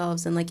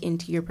yourselves and like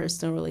into your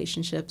personal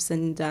relationships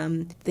and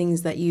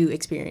things that you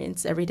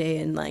experience every day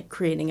and like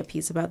creating a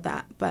piece about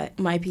that. But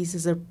my piece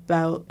is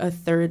about a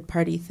third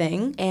party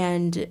thing,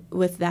 and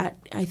with that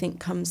I think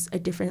comes a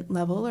different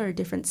level or a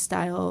different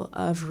style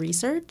of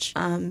research,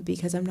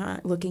 because I'm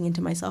not looking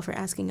into myself or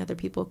asking other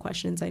people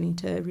questions. I need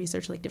to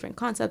research like different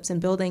concepts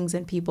and buildings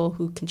and people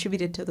who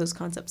contributed to those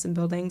concepts and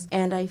buildings.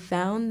 And I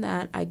found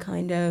that I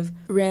kind of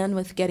ran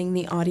with getting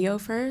the audio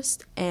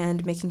first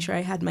and making sure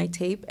I had my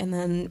tape and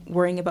then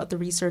worrying about the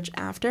research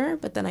after.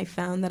 But then I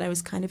found that I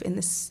was kind of in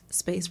this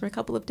space for a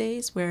couple of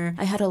days where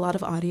I had a lot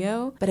of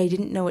audio, but I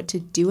didn't know what to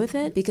do with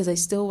it because I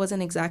still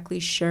wasn't exactly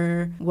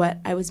sure what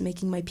I was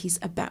making my piece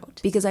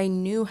about. Because I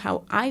knew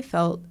how I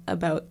felt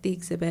about the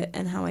exhibit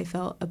and how I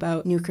felt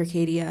about New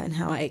Circadia and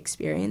how I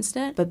experienced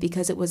it. But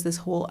because it was this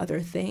whole other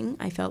thing,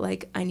 I felt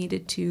like I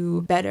needed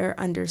to better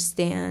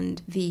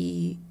understand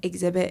the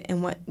exhibit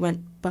and what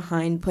went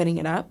behind putting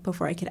it up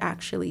before I could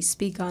actually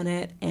speak on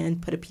it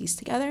and put a piece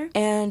together.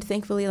 And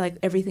thankfully, like,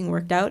 everything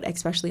worked out,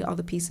 especially all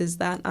the pieces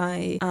that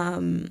I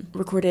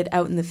recorded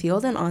out in the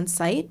field and on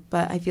site.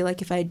 But I feel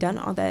like if I had done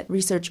all that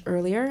research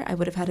earlier, I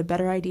would have had a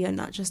better idea,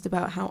 not just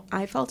about how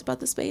I felt about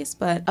the space,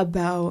 but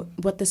about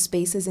what the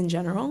space is in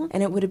general.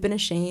 And it would have been a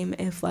shame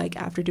if, like,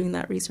 after doing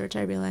that research,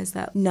 I realized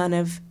that none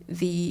of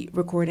the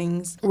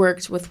recordings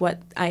worked with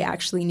what I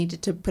actually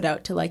needed to put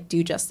out to, like,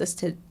 do justice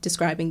to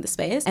describing the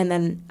space. And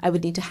then I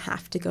would need to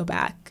have to go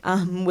back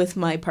with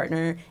my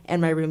partner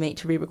and my roommate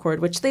to re-record,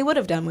 which they would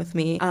have done with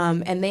me.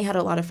 And they had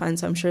a lot of fun,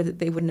 so I'm sure that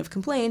they wouldn't have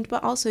complained.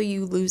 But also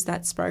you lose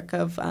that spark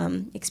of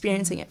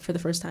experiencing it for the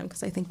first time,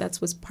 because I think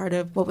that's was part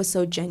of what was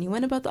so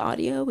genuine about the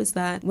audio, was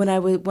that when I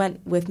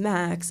went with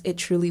Max, it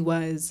truly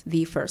was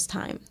the first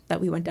time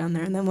that we went down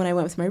there. And then when I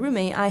went with my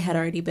roommate, I had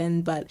already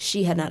been, but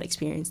she had not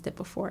experienced it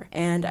before.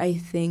 And I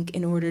think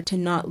in order to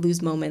not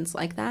lose moments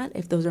like that,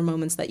 if those are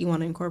moments that you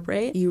want to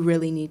incorporate, you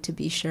really need to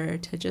be sure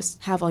to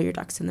just have all your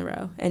ducks in the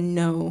row and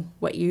know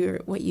what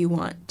you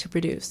want to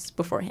produce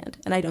beforehand.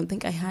 And I don't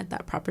think I had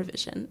that proper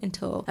vision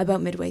until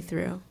about midway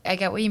through. I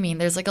get what you mean.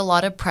 There's like a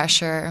lot of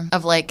pressure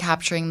of like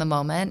capturing the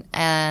moment,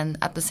 and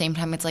at the same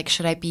time it's like,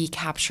 should I be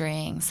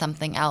capturing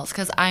something else?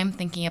 Because I'm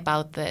thinking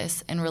about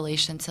this in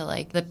relation to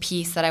like the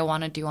piece that I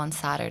want to do on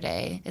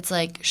Saturday. It's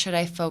like, should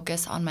I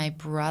focus on my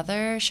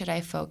brother? Should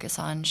I focus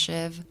on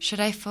Shiv? Should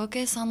I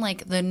focus on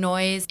like the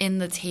noise in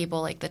the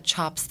table, like the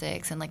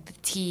chopsticks and like the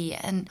tea?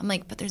 And I'm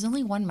like, but there's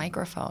only one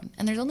microphone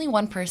and there's only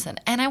one person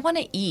and I want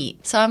to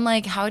eat. So I'm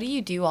like, how do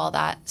you do all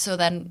that? So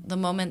then the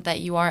moment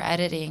that you are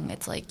editing,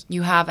 it's like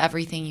you have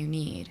everything you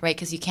need, right?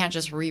 Because you can't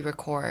just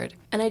re-record.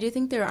 And I do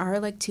think there are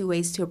like two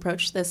ways to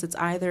approach this. It's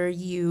either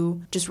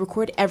you just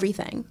record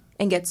everything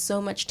and get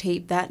so much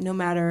tape that no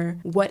matter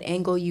what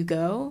angle you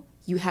go,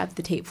 you have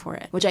the tape for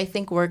it, which I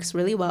think works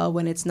really well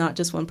when it's not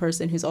just one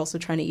person who's also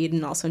trying to eat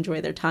and also enjoy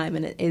their time,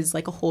 and it is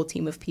like a whole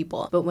team of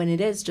people. But when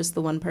it is just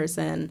the one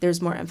person, there's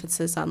more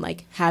emphasis on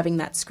like having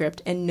that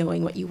script and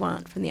knowing what you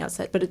want from the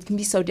outset. But it can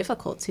be so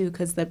difficult too,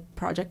 because the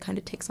project kind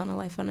of takes on a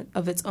life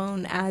of its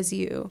own as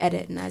you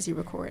edit and as you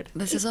record.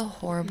 This is a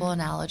horrible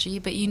analogy,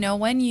 but you know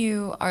when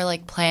you are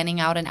like planning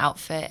out an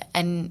outfit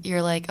and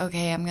you're like,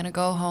 okay, I'm gonna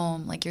go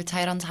home, like you're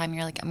tight on time,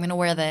 you're like, I'm gonna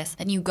wear this,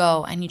 and you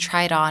go and you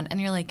try it on and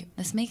you're like,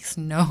 this makes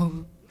no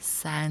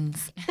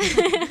sense.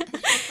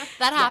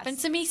 That happened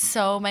to me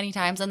so many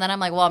times, and then I'm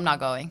like, well, I'm not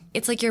going.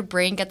 It's like your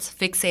brain gets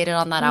fixated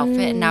on that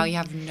outfit and now you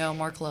have no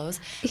more clothes.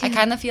 Yeah. I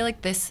kind of feel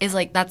like this is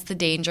like, that's the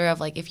danger of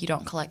like, if you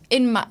don't collect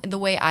the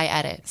way I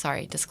edit,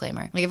 sorry,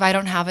 disclaimer, like if I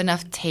don't have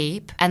enough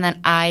tape and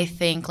then I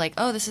think like,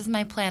 oh, this is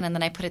my plan, and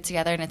then I put it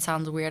together and it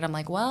sounds weird, I'm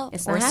like, well,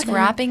 we're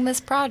scrapping this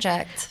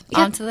project.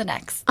 On to the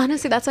next.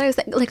 Honestly, that's what I was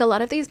like a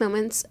lot of these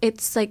moments,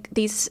 it's like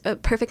these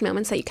perfect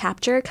moments that you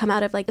capture come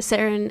out of like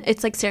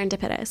it's like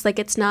serendipitous. Like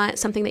it's not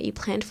something that you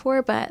planned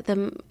for, but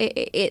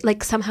it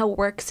like somehow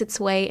works its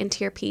way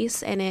into your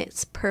piece, and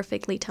it's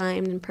perfectly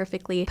timed and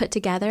perfectly put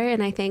together.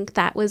 And I think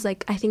that was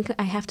like, I think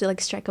I have to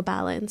like strike a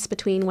balance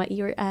between what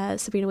you're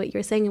Sabrina, what you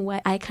were saying, and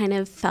what I kind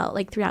of felt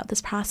like throughout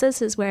this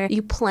process is where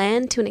you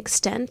plan to an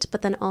extent,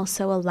 but then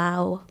also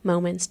allow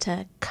moments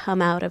to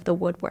come out of the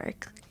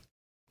woodwork.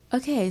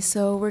 Okay,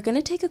 so we're going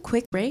to take a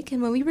quick break,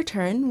 and when we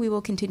return, we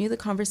will continue the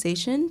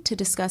conversation to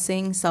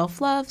discussing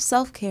self-love,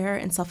 self-care,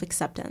 and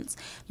self-acceptance.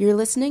 You're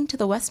listening to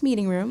the West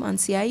Meeting Room on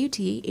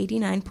CIUT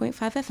 89.5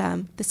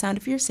 FM, the sound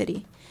of your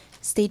city.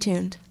 Stay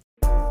tuned.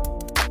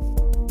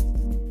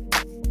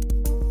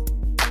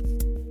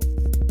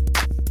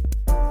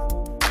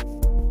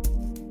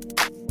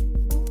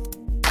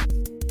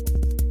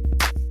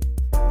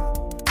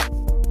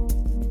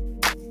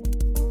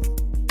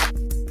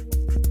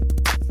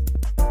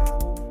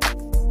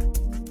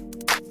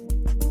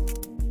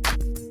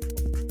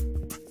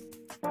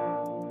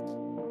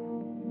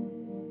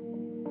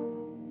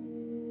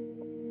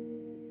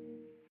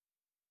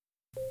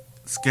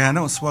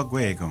 Skano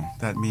Swagwego.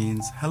 That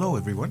means hello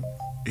everyone.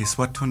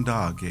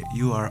 Iswatundage.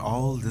 You are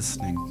all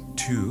listening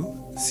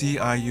to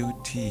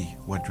CIUT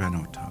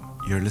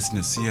Wadranota. You're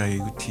listening to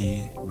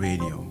CIUT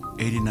Radio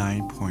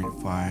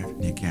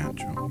 89.5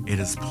 Nicantro. It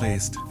is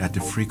placed at the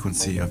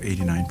frequency of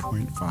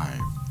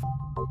 89.5.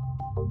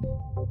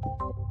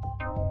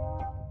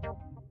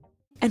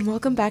 And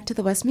welcome back to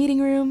the West Meeting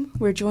Room.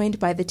 We're joined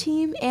by the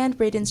team and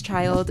Braden's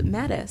child,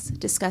 Mattis,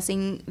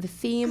 discussing the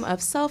theme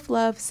of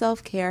self-love,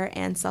 self-care,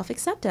 and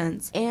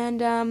self-acceptance.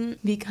 And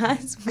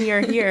because we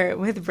are here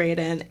with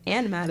Braden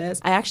and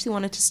Mattis, I actually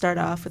wanted to start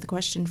off with a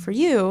question for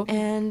you.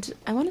 And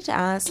I wanted to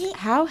ask,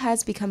 how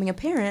has becoming a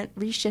parent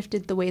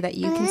reshifted the way that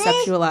you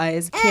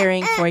conceptualize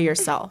caring for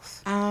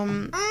yourself?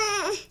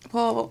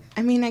 Well,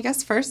 I mean, I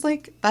guess first,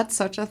 like, that's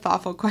such a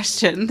thoughtful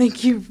question.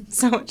 Thank you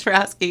so much for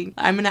asking.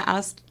 I'm going to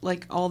ask,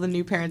 like, all the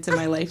new parents in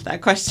my life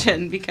that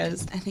question,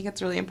 because I think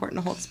it's really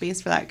important to hold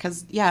space for that.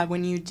 Because, yeah,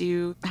 when you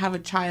do have a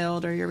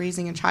child or you're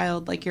raising a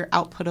child, like, your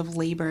output of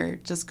labor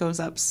just goes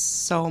up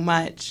so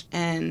much.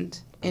 And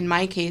in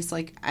my case,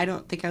 like, I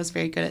don't think I was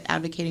very good at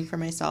advocating for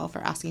myself or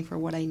asking for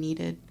what I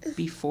needed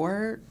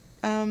before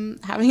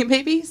having a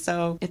baby,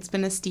 so it's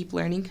been a steep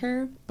learning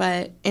curve.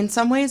 But in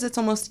some ways, it's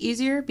almost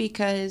easier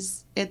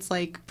because it's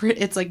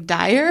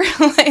dire,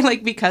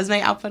 like because my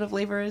output of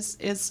labor is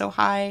so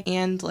high,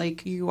 and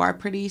like you are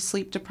pretty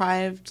sleep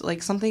deprived.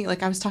 Like something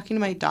like I was talking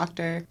to my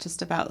doctor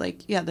just about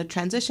like the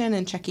transition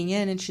and checking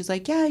in, and she's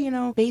like,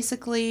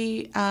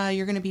 basically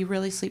you're gonna be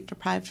really sleep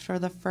deprived for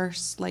the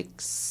first like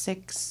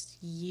 6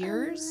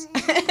 years.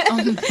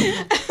 And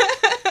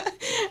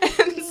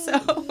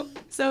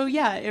so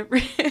yeah, it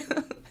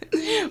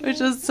which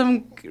was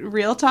some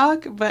real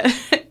talk, but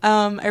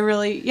I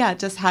really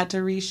just had to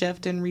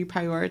reshift and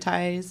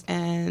reprioritize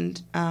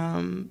and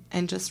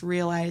just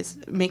realize,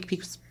 make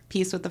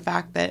peace with the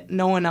fact that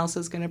no one else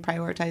is going to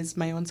prioritize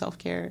my own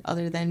self-care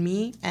other than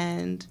me.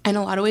 And in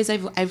a lot of ways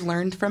I've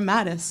learned from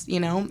Mattis,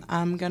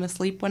 I'm going to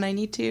sleep when I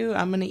need to,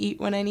 I'm going to eat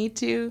when I need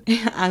to,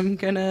 I'm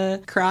going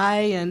to cry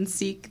and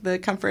seek the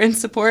comfort and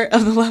support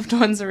of the loved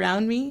ones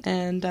around me,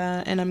 and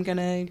I'm going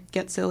to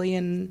get silly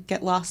and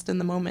get lost in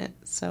the moment.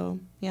 So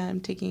yeah, I'm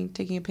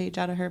taking a page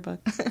out of her book.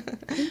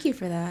 Thank you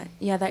for that.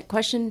 Yeah, that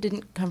question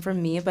didn't come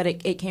from me, but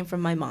it came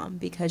from my mom,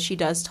 because she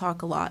does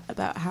talk a lot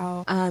about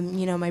how,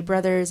 my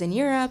brother's in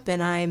Europe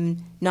and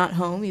I'm not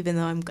home, even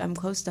though I'm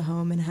close to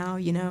home, and how,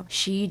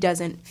 she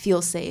doesn't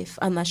feel safe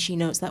unless she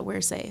knows that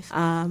we're safe.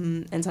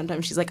 And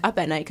sometimes she's like up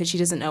at night because she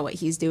doesn't know what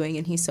he's doing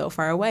and he's so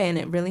far away. And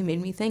it really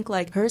made me think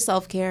like her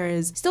self-care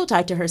is still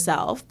tied to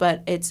herself,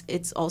 but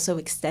it's also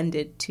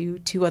extended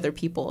to other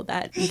people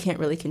that you can't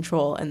really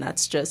control. And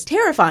that's just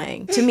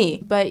terrifying to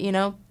me. But,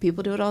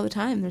 people do it all the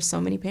time. There's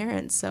so many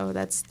parents. So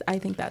I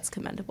think that's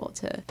commendable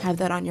to have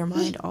that on your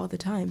mind all the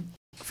time.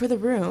 For the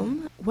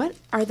room, what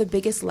are the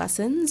biggest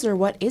lessons, or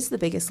what is the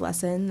biggest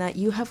lesson that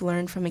you have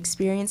learned from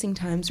experiencing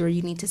times where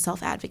you need to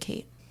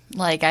self-advocate?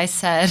 Like I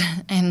said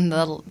in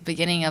the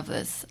beginning of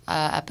this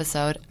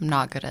episode, I'm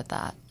not good at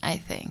that, I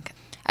think.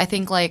 I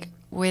think like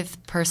with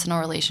personal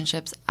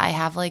relationships, I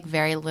have like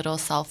very little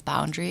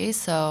self-boundaries.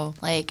 So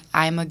like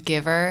I'm a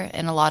giver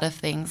in a lot of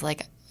things,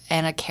 like,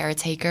 and a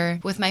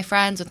caretaker with my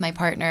friends, with my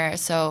partner.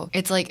 So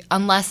it's like,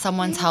 unless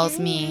someone tells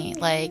me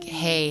like,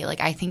 hey, like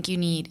I think you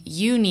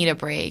need a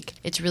break,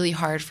 it's really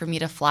hard for me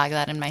to flag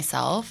that in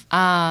myself.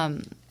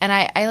 And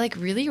I like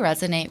really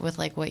resonate with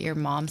like what your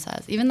mom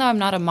says, even though I'm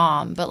not a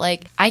mom, but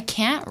like I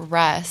can't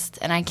rest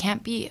and I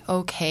can't be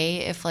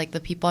okay if like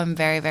the people I'm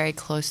very, very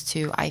close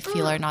to, I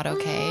feel are not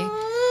okay.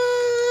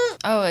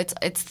 Oh,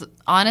 it's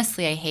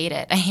honestly, I hate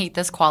it. I hate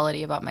this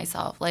quality about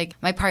myself. Like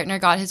my partner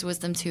got his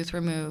wisdom tooth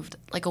removed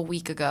like a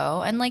week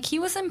ago, and like he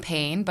was in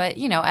pain, but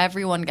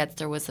everyone gets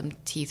their wisdom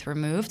teeth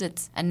removed.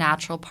 It's a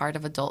natural part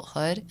of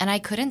adulthood. And I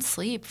couldn't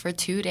sleep for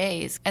 2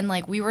 days. And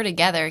like we were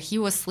together, he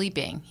was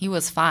sleeping, he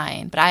was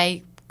fine, but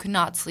I could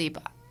not sleep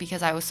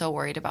because I was so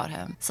worried about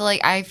him. So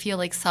like I feel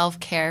like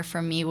self-care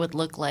for me would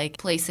look like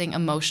placing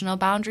emotional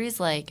boundaries,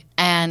 like,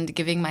 and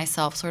giving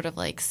myself sort of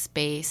like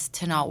space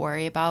to not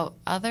worry about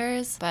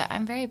others. But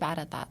I'm very bad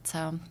at that.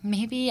 So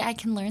maybe I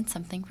can learn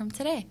something from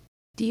today.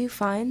 Do you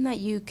find that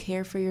you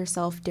care for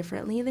yourself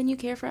differently than you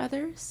care for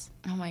others?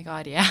 Oh my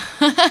God, yeah.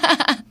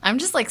 I'm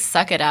just like,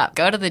 suck it up,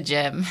 go to the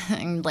gym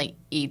and like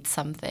eat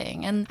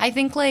something. And I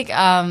think like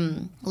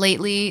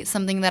lately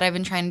something that I've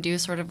been trying to do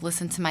is sort of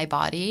listen to my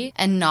body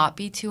and not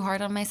be too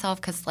hard on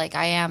myself, because like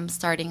I am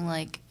starting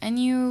like a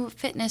new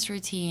fitness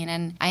routine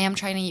and I am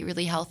trying to eat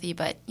really healthy.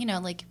 But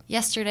like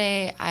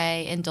yesterday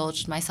I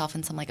indulged myself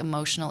in some like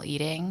emotional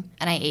eating,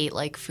 and I ate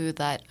like food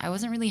that I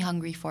wasn't really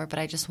hungry for, but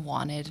I just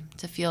wanted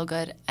to feel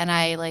good. And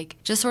I like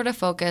just sort of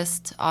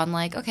focused on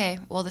like, okay,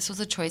 well, this was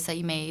a choice that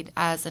you made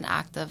as an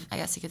act of, I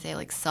guess you could say,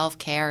 like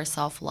self-care or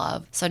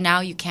self-love. So now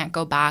you can't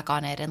go back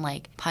on it and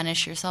like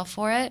punish yourself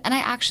for it. And I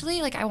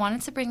actually I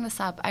wanted to bring this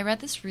up. I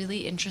read this really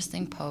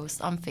interesting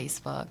post on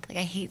Facebook. Like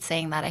I hate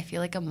saying that. I feel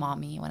like a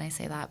mommy when I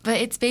say that.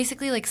 But it's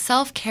basically like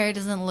self-care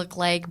doesn't look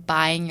like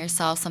buying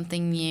yourself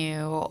something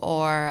new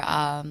or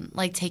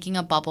like taking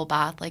a bubble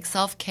bath. Like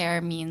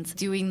self-care means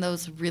doing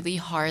those really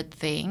hard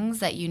things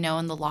that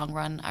in the long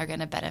run are going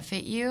to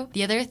benefit you.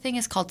 The other thing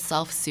is called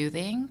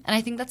self-soothing. And I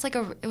think that's like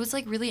it was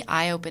like really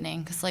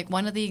eye-opening, because like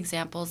one of the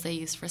examples they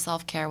used for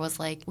self-care was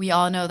like, we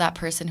all know that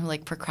person who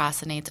like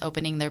procrastinates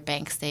opening their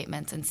bank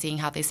statements and seeing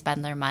how they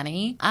spend their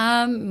money.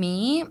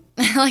 Me,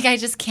 like I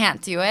just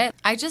can't do it.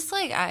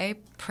 I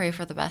pray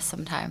for the best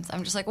sometimes.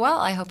 I'm just like, well,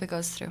 I hope it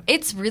goes through.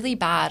 It's really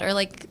bad. Or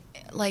like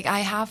I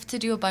have to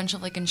do a bunch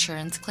of like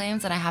insurance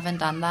claims and I haven't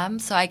done them.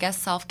 So I guess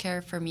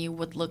self-care for me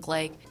would look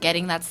like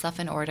getting that stuff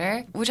in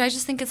order, which I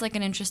just think is like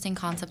an interesting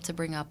concept to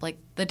bring up, like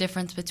the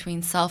difference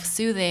between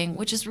self-soothing,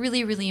 which is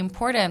really, really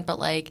important, but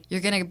like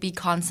you're going to be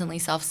constantly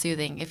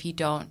self-soothing if you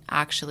don't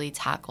actually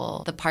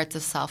tackle the parts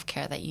of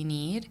self-care that you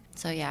need.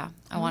 So yeah,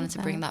 I wanted to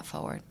bring that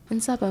forward.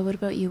 And Saba, what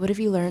about you? What have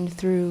you learned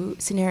through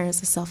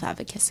scenarios of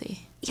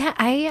self-advocacy? Yeah,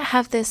 I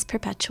have this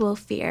perpetual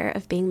fear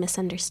of being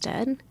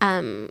misunderstood.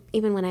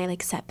 Even when I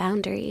like set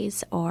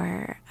boundaries,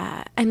 or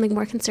I'm like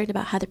more concerned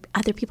about how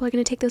other people are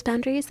going to take those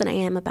boundaries than I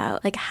am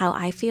about like how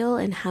I feel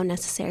and how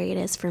necessary it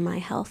is for my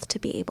health to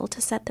be able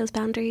to set those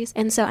boundaries.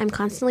 And so I'm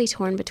constantly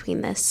torn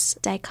between this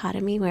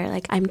dichotomy where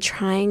like I'm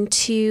trying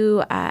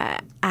to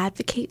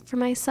advocate for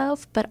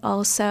myself, but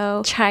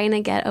also trying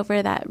to get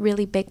over that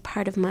really big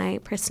part of my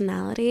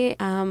personality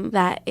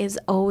that is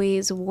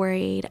always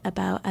worried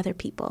about other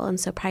people, and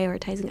so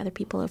prioritizing other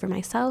people over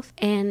myself.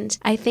 And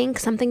I think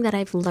something that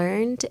I've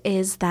learned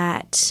is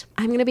that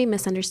I'm going to be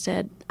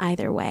misunderstood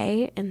either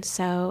way, and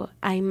so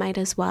I might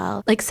as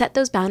well like set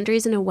those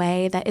boundaries in a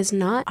way that is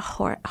not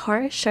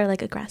harsh or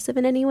like aggressive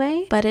in any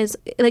way, but is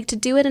like to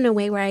do it in a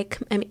way where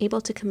I'm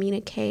able to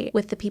communicate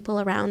with the people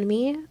around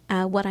me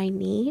what I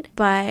need,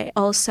 but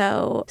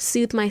also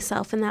soothe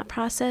myself in that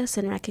process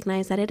and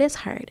recognize that it is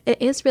hard.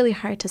 It is really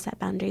hard to set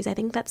boundaries. I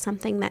think that's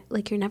something that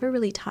like you're never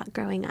really taught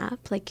growing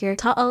up. Like you're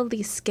taught all of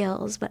these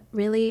skills, but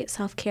really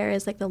self-care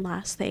is like the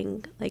last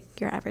thing like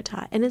you're ever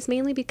taught. And it's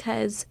mainly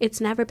because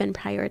it's never been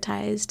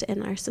prioritized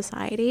in our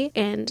society.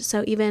 And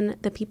so even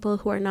the people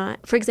who are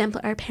not, for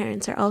example, our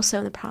parents are also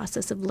in the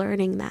process of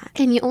learning that.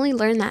 And you only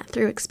learn that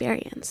through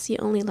experience. You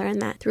only learn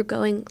that through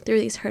going through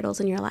these hurdles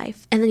in your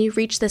life. And then you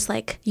reach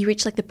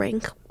the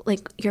brink,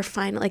 like you're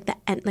fine, like the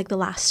end, like the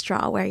last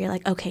straw where you're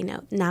like, okay,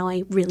 no, now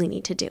I really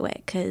need to do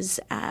it because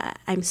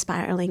I'm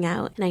spiraling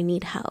out and I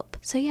need help.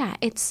 So yeah,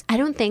 I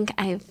don't think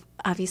I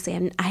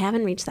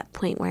haven't reached that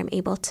point where I'm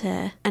able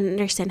to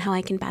understand how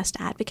I can best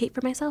advocate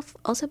for myself.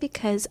 Also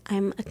because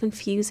I'm a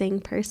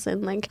confusing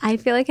person. Like I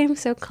feel like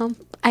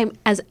I'm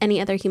as any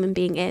other human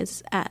being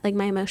is. Like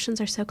my emotions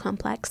are so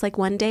complex. Like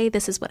one day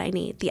this is what I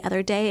need. The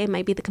other day it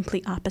might be the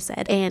complete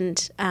opposite.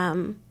 And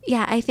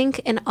yeah, I think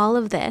in all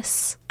of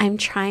this, I'm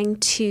trying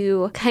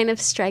to kind of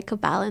strike a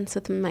balance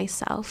with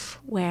myself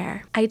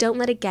where I don't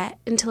let it get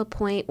until a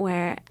point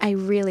where I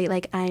really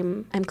like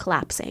I'm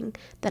collapsing,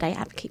 that I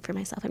advocate for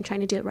myself. I'm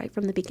trying to do it right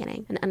from the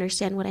beginning and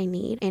understand what I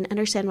need and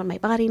understand what my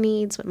body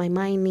needs, what my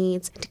mind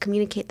needs, to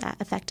communicate that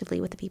effectively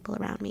with the people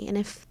around me. And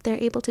if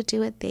they're able to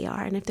do it, they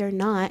are. And if they're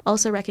not,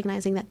 also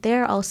recognizing that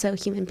they're also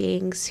human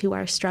beings who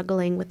are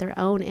struggling with their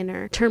own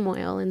inner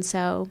turmoil. And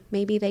so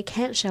maybe they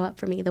can't show up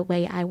for me the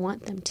way I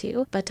want them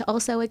to, but to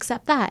also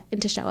accept that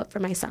and to show up for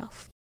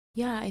myself.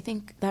 Yeah, I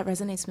think that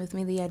resonates with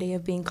me, the idea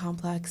of being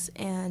complex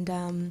and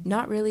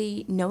not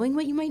really knowing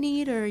what you might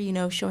need, or, you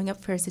know, showing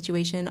up for a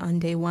situation on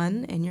day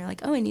one and you're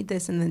like, oh, I need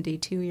this. And then day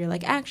two, you're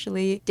like,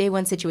 actually, day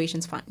one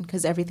situation's fine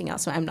because everything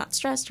else, so I'm not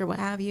stressed or what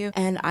have you.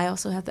 And I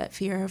also have that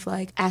fear of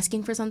like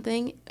asking for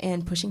something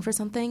and pushing for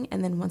something.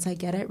 And then once I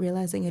get it,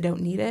 realizing I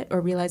don't need it, or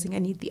realizing I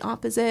need the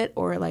opposite,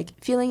 or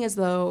like feeling as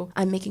though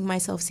I'm making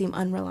myself seem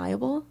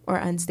unreliable or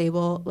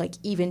unstable, like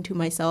even to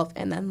myself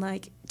and then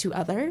like to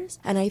others.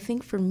 And I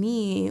think for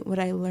me, what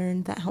I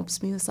learned that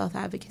helps me with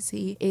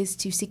self-advocacy is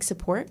to seek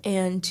support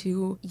and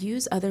to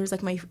use others,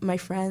 like my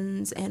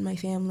friends and my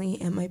family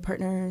and my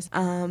partners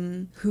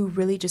who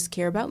really just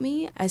care about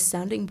me, as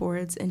sounding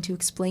boards, and to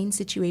explain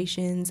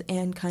situations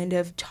and kind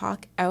of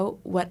talk out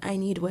what I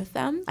need with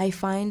them. I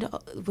find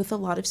with a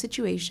lot of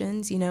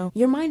situations, you know,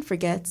 your mind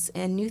forgets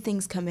and new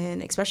things come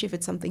in, especially if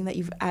it's something that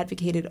you've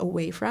advocated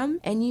away from,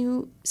 and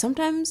you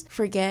sometimes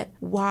forget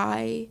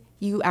why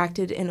you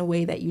acted in a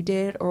way that you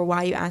did, or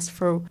why you asked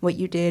for what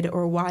you did,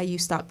 or why you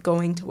stopped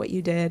going to what you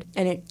did.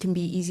 And it can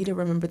be easy to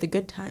remember the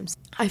good times.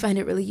 I find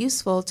it really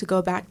useful to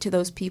go back to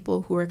those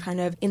people who are kind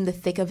of in the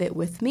thick of it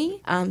with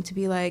me, to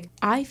be like,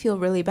 I feel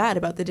really bad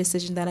about the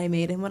decision that I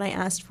made and what I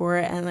asked for,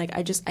 and like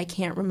I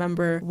can't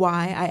remember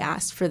why I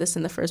asked for this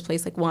in the first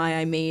place, like why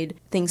I made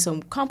things so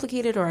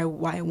complicated, or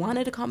why I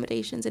wanted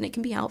accommodations. And it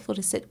can be helpful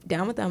to sit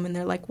down with them and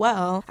they're like,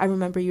 well, I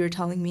remember you were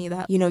telling me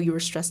that, you know, you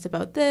were stressed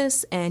about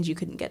this and you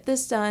couldn't get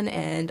this done,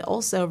 and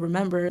also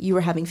remember you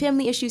were having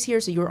family issues here,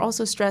 so you were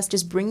also stressed.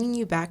 Just bringing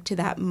you back to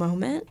that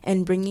moment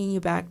and bringing you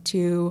back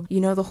to,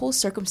 you know, the whole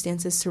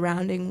circumstances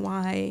surrounding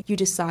why you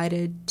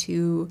decided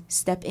to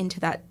step into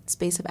that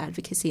space of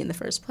advocacy in the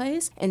first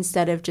place,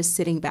 instead of just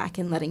sitting back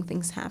and letting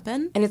things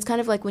happen. And it's kind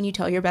of like when you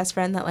tell your best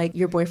friend that like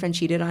your boyfriend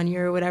cheated on you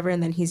or whatever,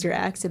 and then he's your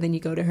ex, and then you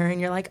go to her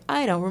and you're like,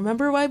 I don't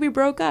remember why we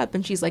broke up.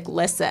 And she's like,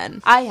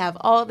 listen, I have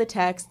all the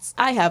texts,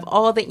 I have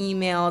all the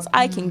emails,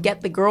 I can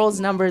get the girls'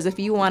 numbers if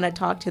you want to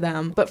talk to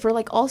them. But for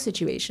like all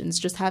situations,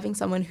 just having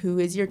someone who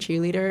is your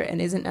cheerleader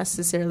and isn't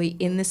necessarily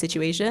in the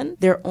situation,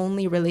 they're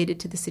only related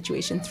to the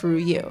situation through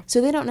you. So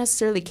they don't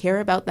necessarily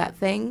care about that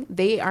thing.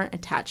 They aren't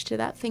attached to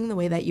that thing the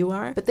way that you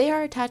are, but they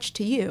are attached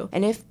to you.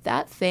 And if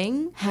that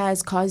thing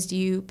has caused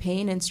you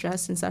pain and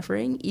stress and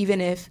suffering,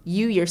 even if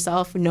you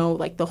yourself know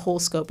like the whole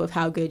scope of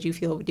how good you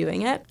feel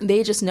doing it,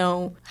 they just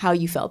know how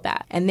you felt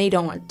bad and they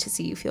don't want to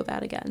see you feel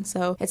bad again.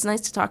 So it's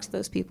nice to talk to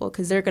those people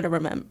because they're going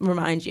to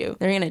remind you.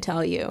 They're going to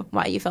tell you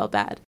why you felt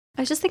bad.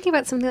 I was just thinking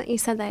about something that you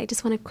said that I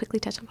just want to quickly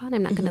touch upon.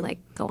 I'm not going to like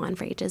go on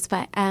for ages,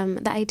 but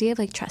the idea of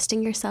like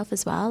trusting yourself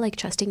as well, like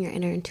trusting your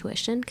inner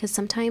intuition, because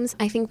sometimes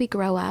I think we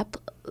grow up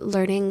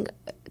learning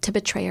to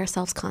betray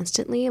ourselves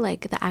constantly.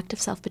 Like the act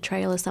of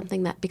self-betrayal is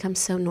something that becomes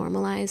so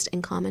normalized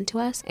and common to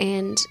us.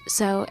 And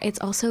so it's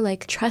also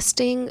like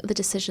trusting the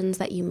decisions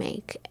that you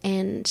make.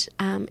 And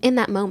in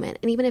that moment,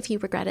 and even if you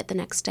regret it the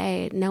next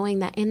day, knowing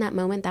that in that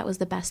moment, that was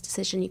the best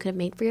decision you could have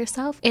made for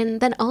yourself. And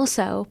then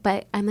also,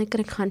 but I'm like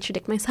going to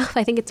contradict myself.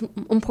 I think it's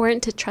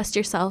important to trust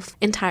yourself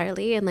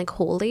entirely and like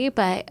wholly,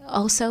 but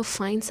also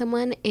find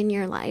someone in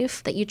your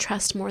life that you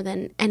trust more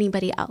than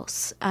anybody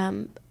else.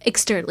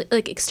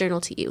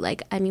 External to you.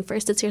 Like, I mean,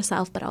 first it's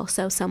yourself, but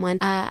also someone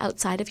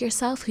outside of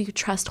yourself who you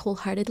trust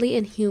wholeheartedly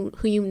and who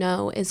you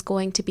know is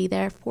going to be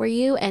there for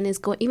you and is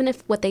going, even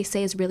if what they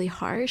say is really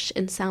harsh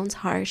and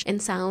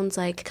sounds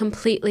like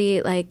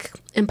completely like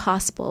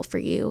impossible for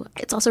you.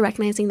 It's also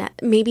recognizing that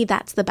maybe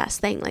that's the best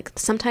thing. Like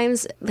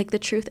sometimes like the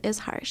truth is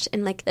harsh,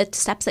 and like the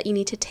steps that you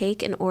need to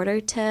take in order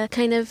to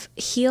kind of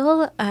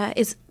heal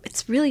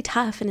it's really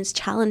tough and it's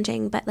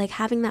challenging, but like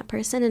having that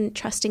person and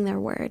trusting their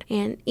word,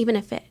 and even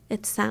if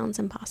it sounds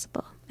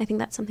impossible. I think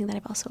that's something that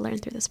I've also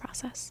learned through this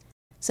process.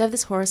 So I have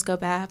this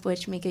horoscope app,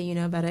 which Mika, you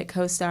know about it,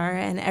 CoStar,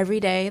 and every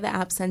day the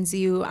app sends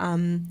you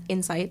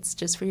insights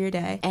just for your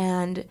day.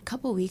 And a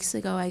couple weeks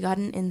ago, I got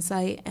an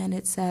insight, and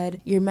it said,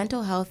 your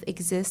mental health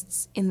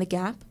exists in the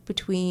gap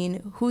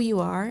between who you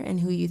are and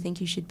who you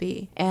think you should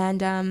be.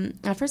 And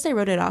at first I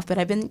wrote it off, but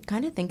I've been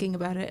kind of thinking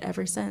about it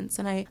ever since.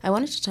 And I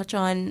wanted to touch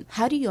on,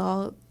 how do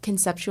y'all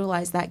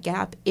conceptualize that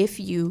gap, if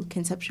you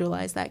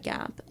conceptualize that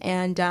gap?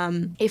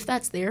 And if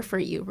that's there for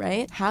you,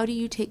 right? How do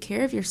you take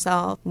care of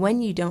yourself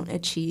when you don't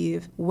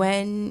achieve,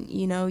 when,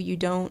 you know, you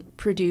don't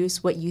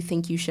produce what you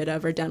think you should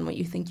have or done what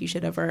you think you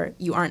should have, or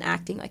you aren't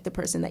acting like the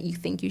person that you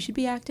think you should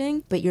be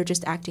acting, but you're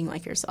just acting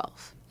like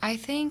yourself? I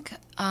think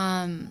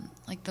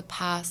like the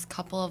past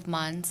couple of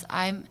months,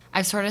 I've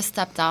sort of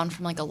stepped down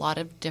from like a lot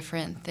of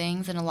different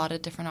things and a lot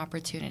of different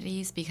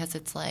opportunities, because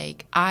it's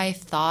like I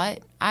thought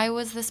I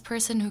was this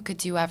person who could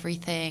do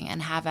everything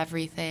and have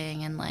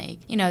everything and like,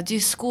 you know,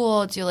 do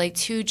school, do like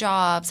 2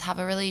 jobs, have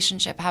a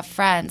relationship, have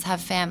friends,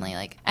 have family,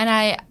 like,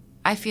 and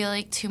I feel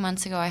like 2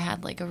 months ago I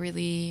had like a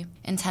really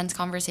intense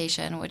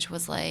conversation, which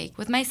was like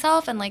with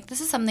myself, and like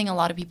this is something a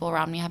lot of people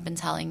around me have been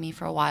telling me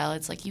for a while.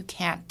 It's like you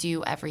can't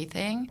do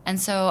everything.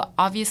 And so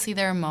obviously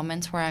there are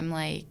moments where I'm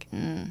like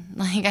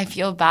I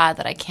feel bad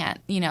that I can't,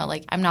 you know,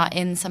 like I'm not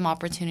in some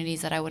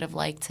opportunities that I would have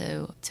liked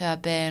to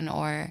have been,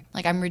 or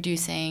like I'm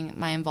reducing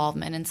my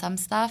involvement in some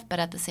stuff. But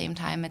at the same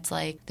time, it's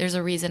like there's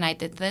a reason I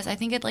did this. I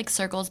think it like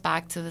circles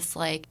back to this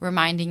like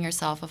reminding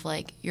yourself of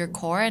like your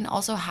core, and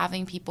also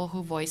having people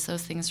who voice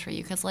those things for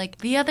you. Because like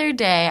the other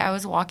day I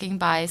was walking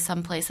by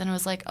someplace and it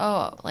was like,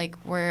 oh, like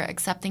we're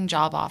accepting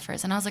job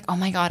offers, and I was like, oh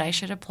my God, I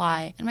should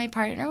apply. And my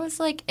partner was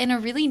like, in a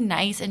really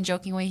nice and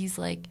joking way, he's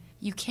like,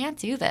 you can't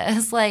do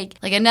this. Like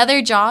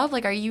another job?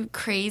 Like, are you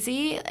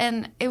crazy?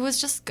 And it was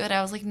just good.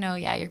 I was like, no,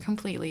 yeah, you're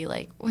completely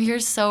like, well, you're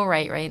so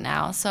right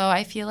now. So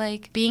I feel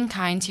like being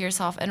kind to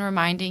yourself and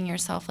reminding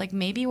yourself, like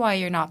maybe why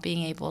you're not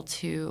being able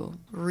to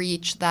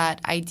reach that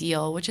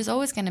ideal, which is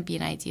always going to be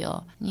an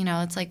ideal. You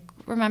know, it's like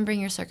remembering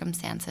your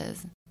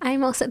circumstances.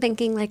 I'm also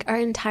thinking like our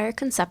entire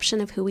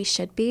conception of who we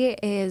should be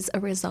is a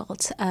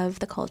result of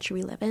the culture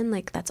we live in.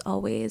 Like that's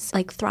always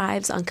like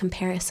thrives on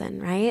comparison,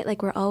 right?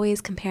 Like we're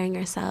always comparing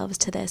ourselves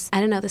to this,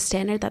 I don't know, the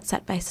standard that's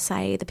set by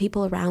society, the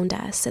people around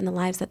us and the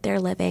lives that they're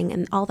living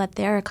and all that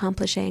they're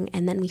accomplishing.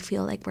 And then we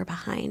feel like we're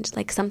behind.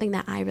 Like something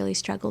that I really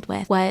struggled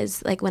with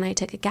was like when I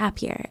took a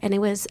gap year, and it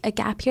was a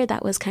gap year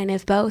that was kind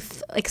of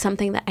both like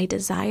something that I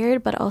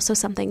desired, but also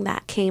something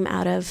that came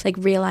out of like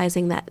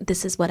realizing that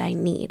this is what I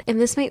need. And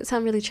this might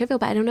sound really trivial,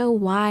 but I don't know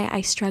why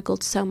I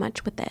struggled so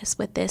much with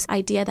this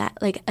idea that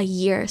like a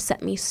year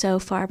set me so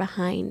far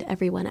behind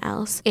everyone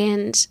else.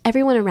 And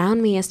everyone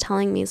around me is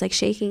telling me, is like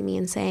shaking me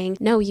and saying,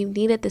 no, you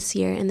need it this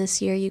year. And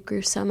this year you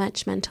grew so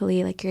much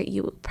mentally, like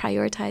you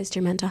prioritized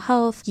your mental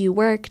health, you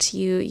worked,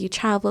 you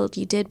traveled,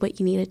 you did what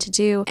you needed to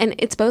do. And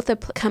it's both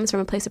comes from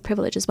a place of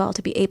privilege as well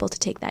to be able to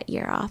take that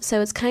year off. So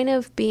it's kind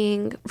of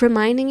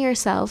reminding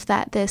yourself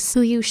that this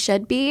who you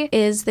should be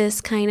is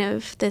this kind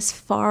of this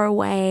far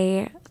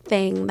away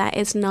thing that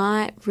is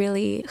not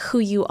really who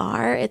you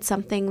are. It's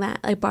something that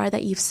a bar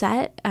that you've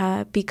set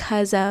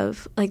because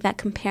of like that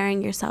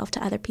comparing yourself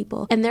to other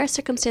people, and their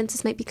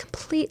circumstances might be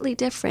completely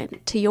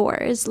different to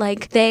yours.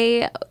 Like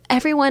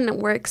everyone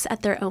works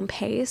at their own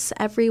pace.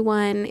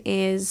 Everyone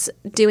is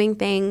doing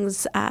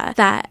things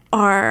that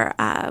are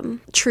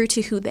true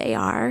to who they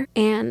are,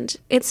 and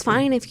it's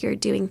fine if you're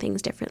doing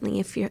things differently.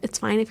 It's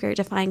fine if you're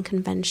defying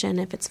convention.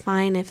 If it's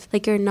fine if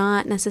like you're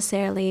not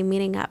necessarily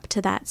meeting up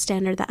to that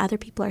standard that other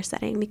people are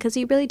setting, because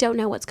you really don't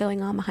know what's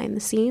going on behind the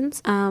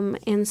scenes.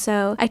 And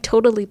so I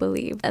totally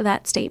believe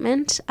that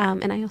statement.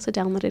 And I also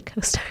downloaded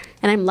CoStar,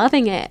 and I'm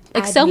loving it.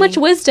 Like so much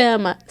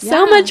wisdom. I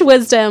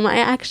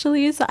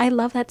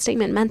love that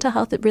statement. Mental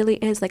health, it really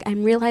is like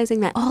I'm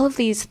realizing that all of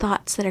these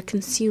thoughts that are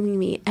consuming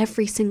me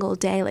every single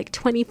day, like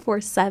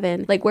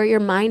 24/7, like where your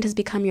mind has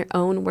become your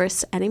own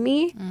worst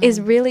enemy, is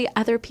really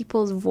other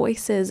people's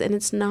voices, and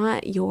it's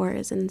not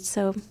yours. And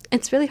so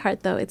it's really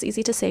hard though. It's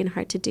easy to say and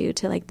hard to do,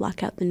 to like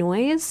block out the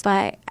noise.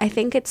 But I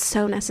think think it's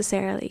so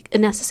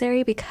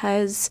necessary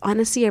because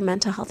honestly, your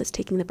mental health is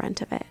taking the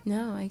brunt of it.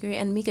 No, I agree.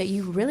 And Mika,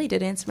 you really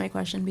did answer my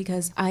question,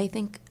 because I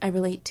think I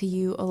relate to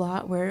you a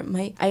lot, where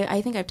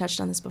I think I've touched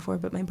on this before,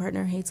 but my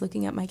partner hates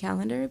looking at my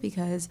calendar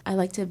because I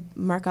like to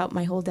mark out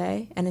my whole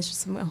day, and it's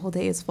just my whole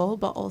day is full.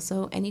 But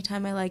also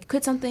anytime I like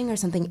quit something or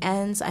something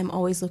ends, I'm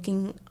always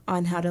looking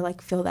on how to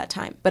like fill that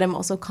time. But I'm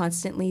also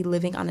constantly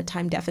living on a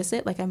time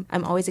deficit. Like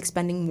I'm always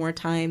expending more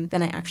time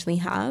than I actually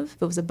have.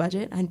 If it was a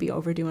budget, I'd be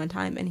overdue on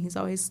time. And he's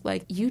always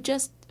like, you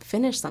just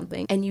finished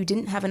something and you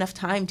didn't have enough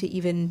time to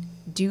even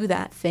do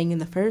that thing in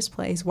the first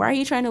place. Why are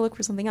you trying to look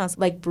for something else?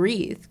 Like,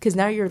 breathe, because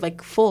now you're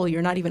like full.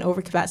 You're not even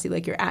over capacity,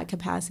 like you're at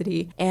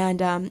capacity.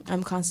 And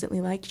I'm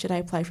constantly like, should I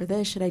apply for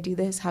this? Should I do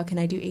this? How can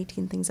I do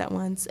 18 things at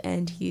once?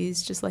 And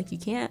he's just like, you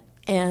can't.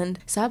 And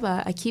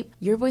Saba,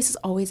 your voice is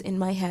always in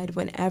my head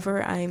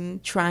whenever I'm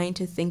trying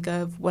to think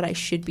of what I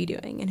should be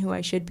doing and who I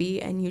should be.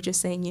 And you're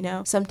just saying,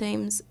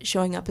 sometimes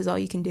showing up is all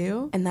you can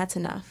do, and that's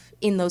enough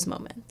in those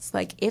moments.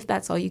 Like, if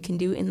that's all you can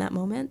do in that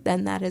moment,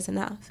 then that is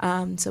enough.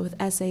 So with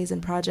essays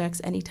and projects,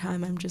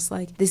 anytime I'm just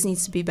like, this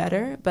needs to be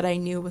better, but I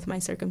knew with my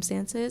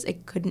circumstances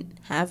it couldn't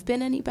have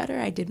been any better,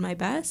 I did my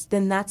best,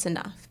 then that's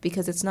enough,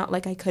 because it's not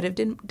like I could have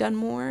done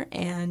more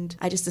and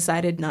I just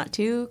decided not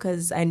to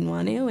because I didn't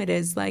want to. It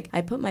is like,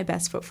 I put my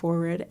best foot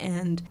forward,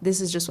 and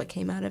this is just what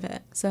came out of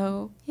it.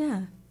 So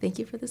yeah, thank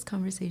you for this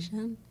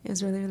conversation. It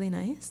was really, really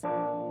nice.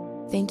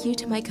 Thank you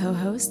to my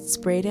co-hosts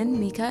Braden,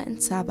 Mika,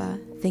 and Saba.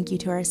 Thank you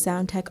to our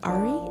sound tech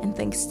Ari, and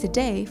thanks to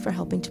Day for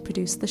helping to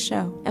produce the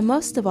show. And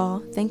most of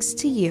all, thanks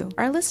to you,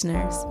 our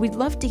listeners. We'd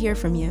love to hear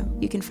from you.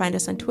 You can find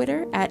us on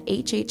Twitter at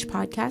HH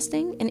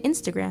Podcasting and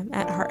Instagram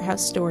at Heart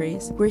House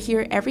Stories. We're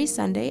here every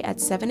Sunday at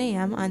 7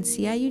 a.m. on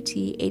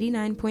CIUT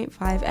 89.5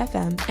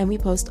 FM, and we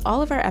post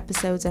all of our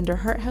episodes under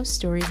Heart House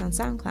Stories on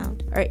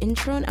SoundCloud. Our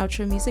intro and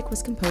outro music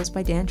was composed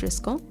by Dan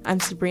Driscoll. I'm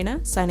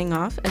Sabrina, signing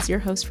off as your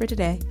host for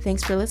today.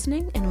 Thanks for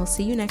listening, and we'll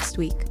see you next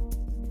week.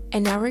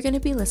 And now we're going to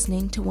be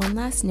listening to one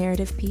last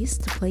narrative piece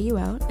to play you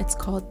out. It's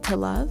called To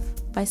Love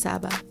by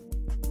Saba.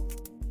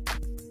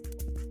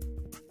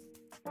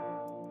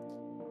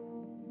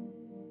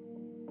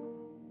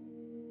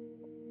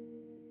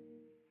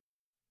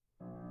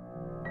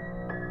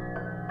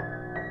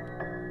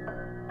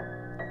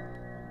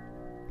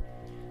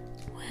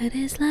 What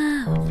is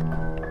love?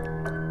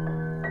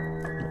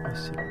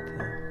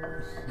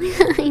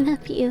 I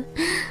love you.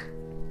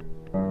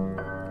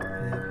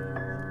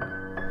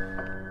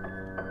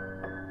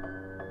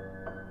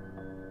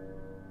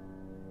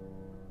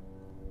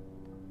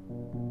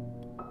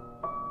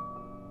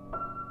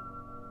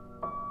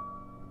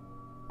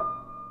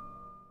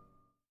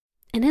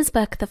 In his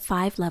book, The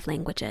 5 Love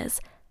Languages,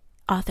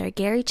 author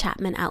Gary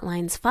Chapman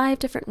outlines 5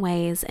 different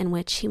ways in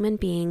which human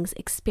beings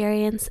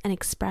experience and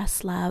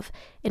express love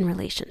in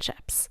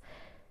relationships,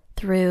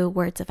 through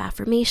words of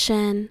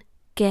affirmation,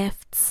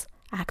 gifts,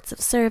 acts of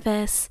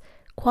service,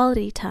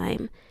 quality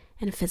time,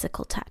 and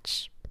physical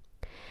touch.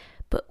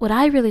 But what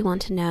I really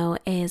want to know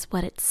is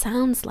what it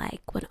sounds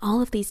like when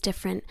all of these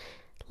different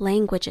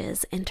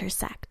languages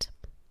intersect.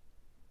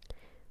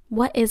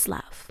 What is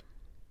love?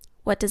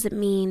 What does it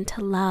mean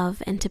to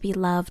love and to be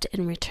loved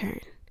in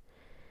return?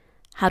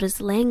 How does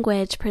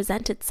language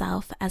present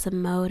itself as a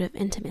mode of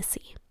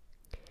intimacy?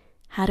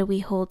 How do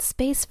we hold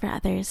space for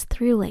others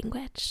through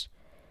language?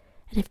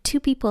 And if 2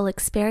 people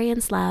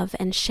experience love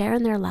and share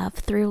in their love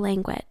through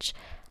language,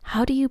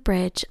 how do you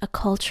bridge a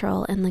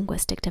cultural and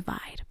linguistic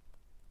divide?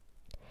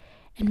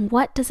 And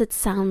what does it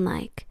sound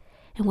like?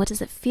 And what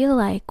does it feel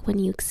like when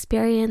you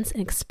experience and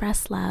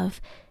express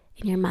love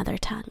in your mother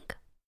tongue?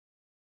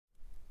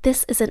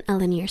 This isn't a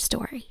linear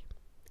story.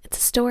 It's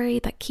a story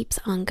that keeps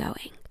on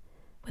going,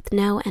 with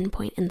no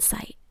endpoint in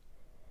sight.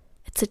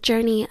 It's a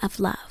journey of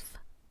love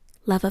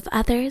of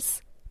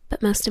others,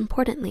 but most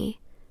importantly,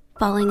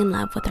 falling in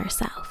love with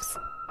ourselves.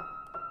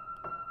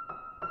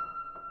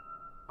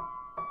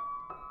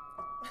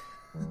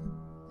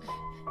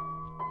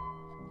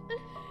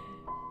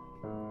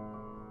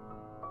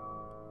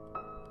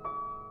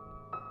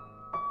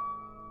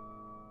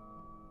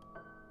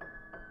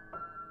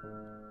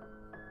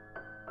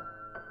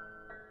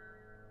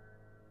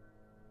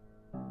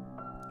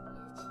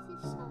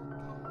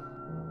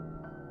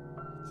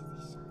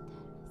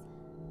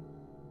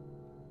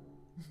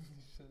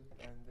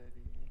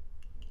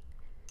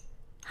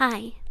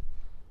 Hi.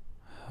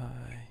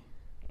 Hi.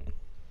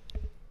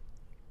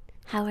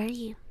 How are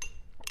you?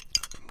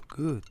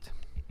 Good.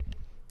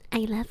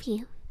 I love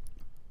you.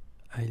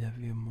 I love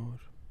you more.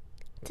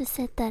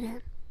 دوست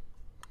دارم.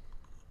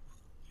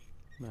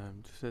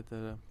 منم دوست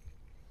دارم.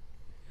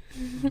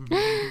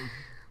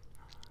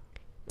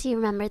 Do you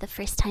remember the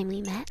first time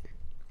we met?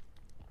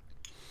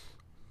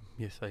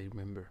 Yes, I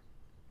remember.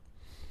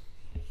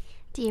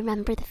 Do you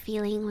remember the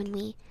feeling when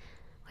we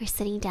were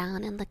sitting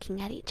down and looking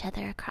at each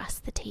other across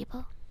the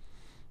table?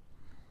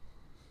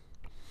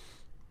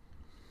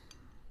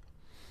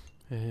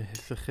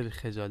 حس خیلی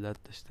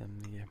خجالت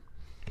داشتم دیگه.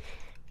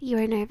 You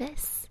were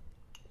nervous.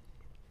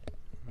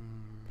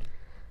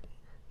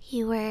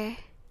 You were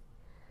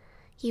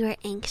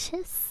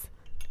anxious.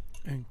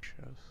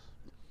 Anxious.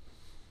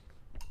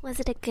 Was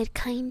it a good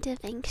kind of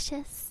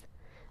anxious?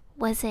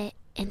 Was it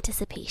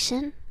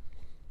anticipation?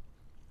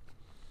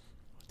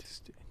 What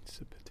is the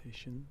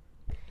anticipation?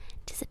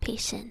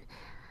 Anticipation.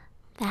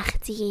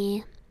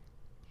 وقتی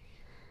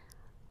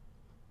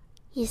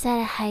یه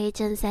ذره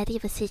هیجان زدی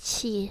واسه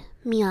چی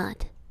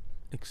میاد.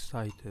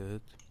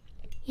 Excited.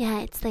 Yeah,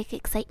 it's like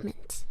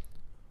excitement.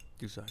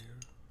 Desire.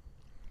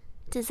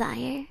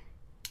 Desire.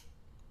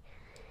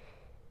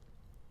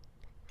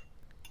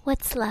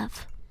 What's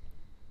love?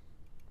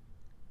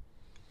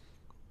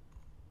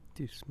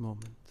 This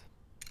moment.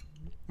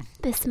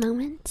 This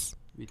moment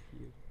With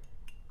you.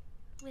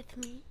 with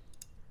me.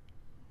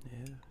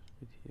 Yeah,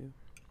 with you.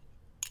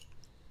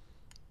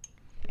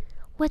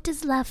 What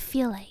does love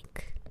feel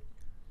like?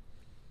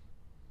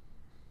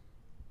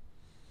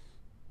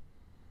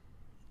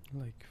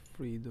 Like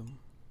freedom.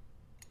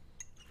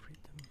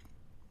 Freedom.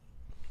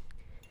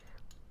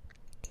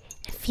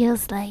 It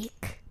feels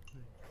like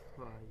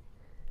Fly.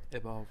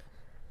 Above.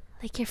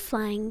 you're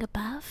flying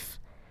above.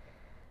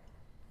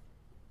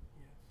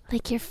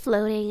 Like you're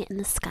floating in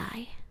the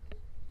sky.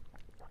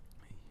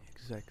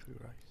 Exactly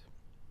right.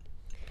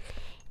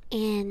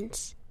 And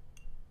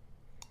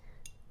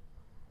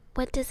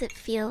what does it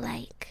feel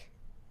like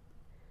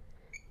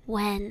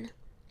when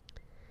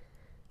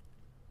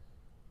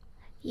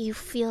you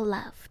feel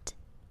loved?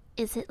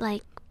 Is it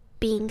like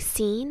being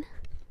seen?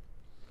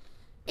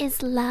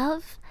 Is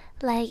love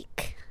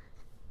like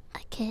a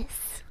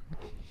kiss?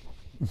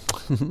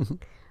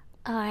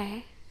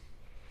 Or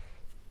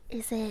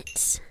is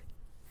it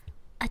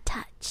a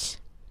touch?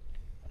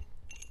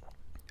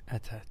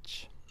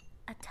 Attach.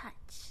 A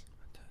touch.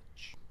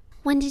 Attach.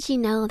 When did you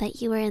know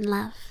that you were in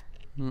love?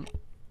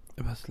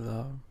 It was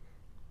love.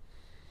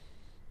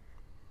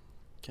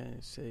 Can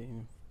you say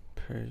in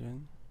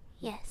Persian?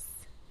 Yes.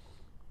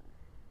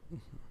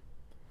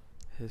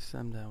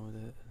 حسم در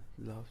مورد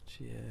love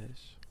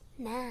چیهش؟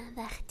 نه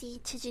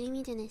وقتی چجوری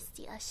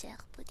میدونستی عاشق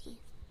بودی؟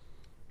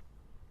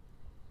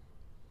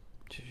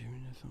 چجوری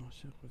میدونستم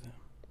عاشق بودم؟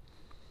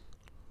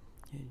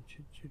 یعنی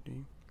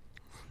چجوری؟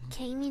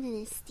 کی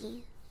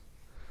میدونستی؟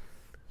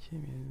 کی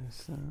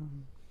میدونستم؟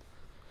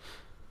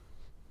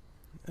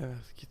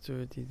 وقتی که تو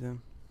رو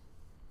دیدم.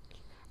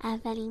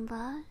 اولین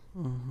بار؟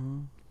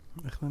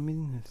 وقتی من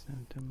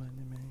میدونستم تو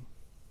منی.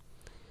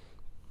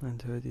 من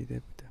تو رو دیده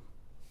بودم.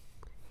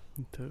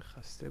 تو رو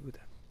خسته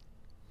بودم.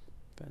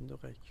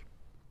 بندقک.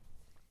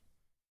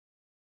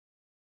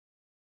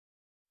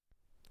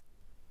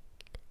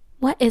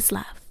 What is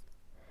love?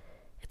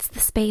 It's the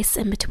space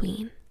in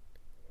between.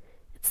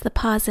 It's the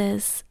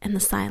pauses and the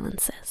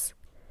silences.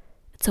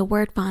 It's a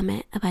word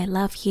vomit of I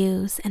love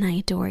yous and I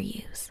adore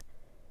yous.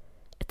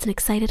 It's an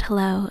excited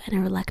hello and a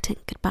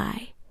reluctant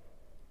goodbye.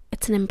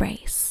 It's an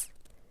embrace.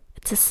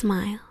 It's a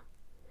smile.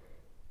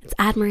 It's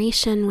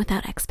admiration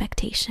without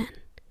expectation.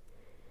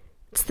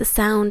 It's the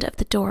sound of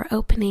the door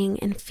opening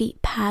and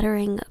feet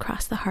pattering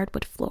across the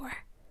hardwood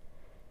floor.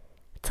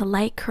 It's a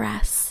light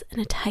caress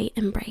and a tight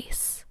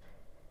embrace.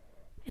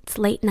 It's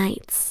late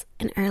nights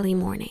and early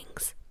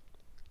mornings.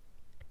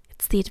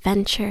 It's the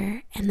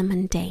adventure and the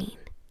mundane.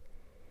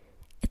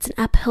 It's an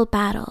uphill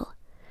battle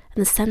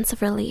and the sense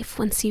of relief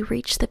once you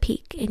reach the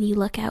peak and you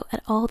look out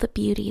at all the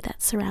beauty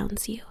that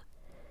surrounds you.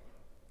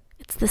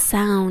 It's the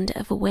sound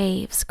of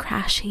waves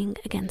crashing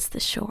against the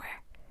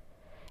shore.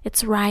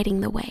 It's riding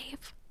the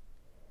wave.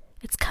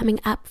 It's coming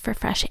up for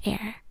fresh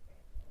air.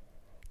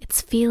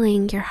 It's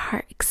feeling your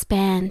heart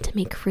expand to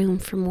make room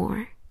for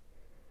more.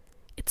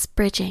 It's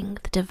bridging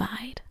the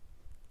divide.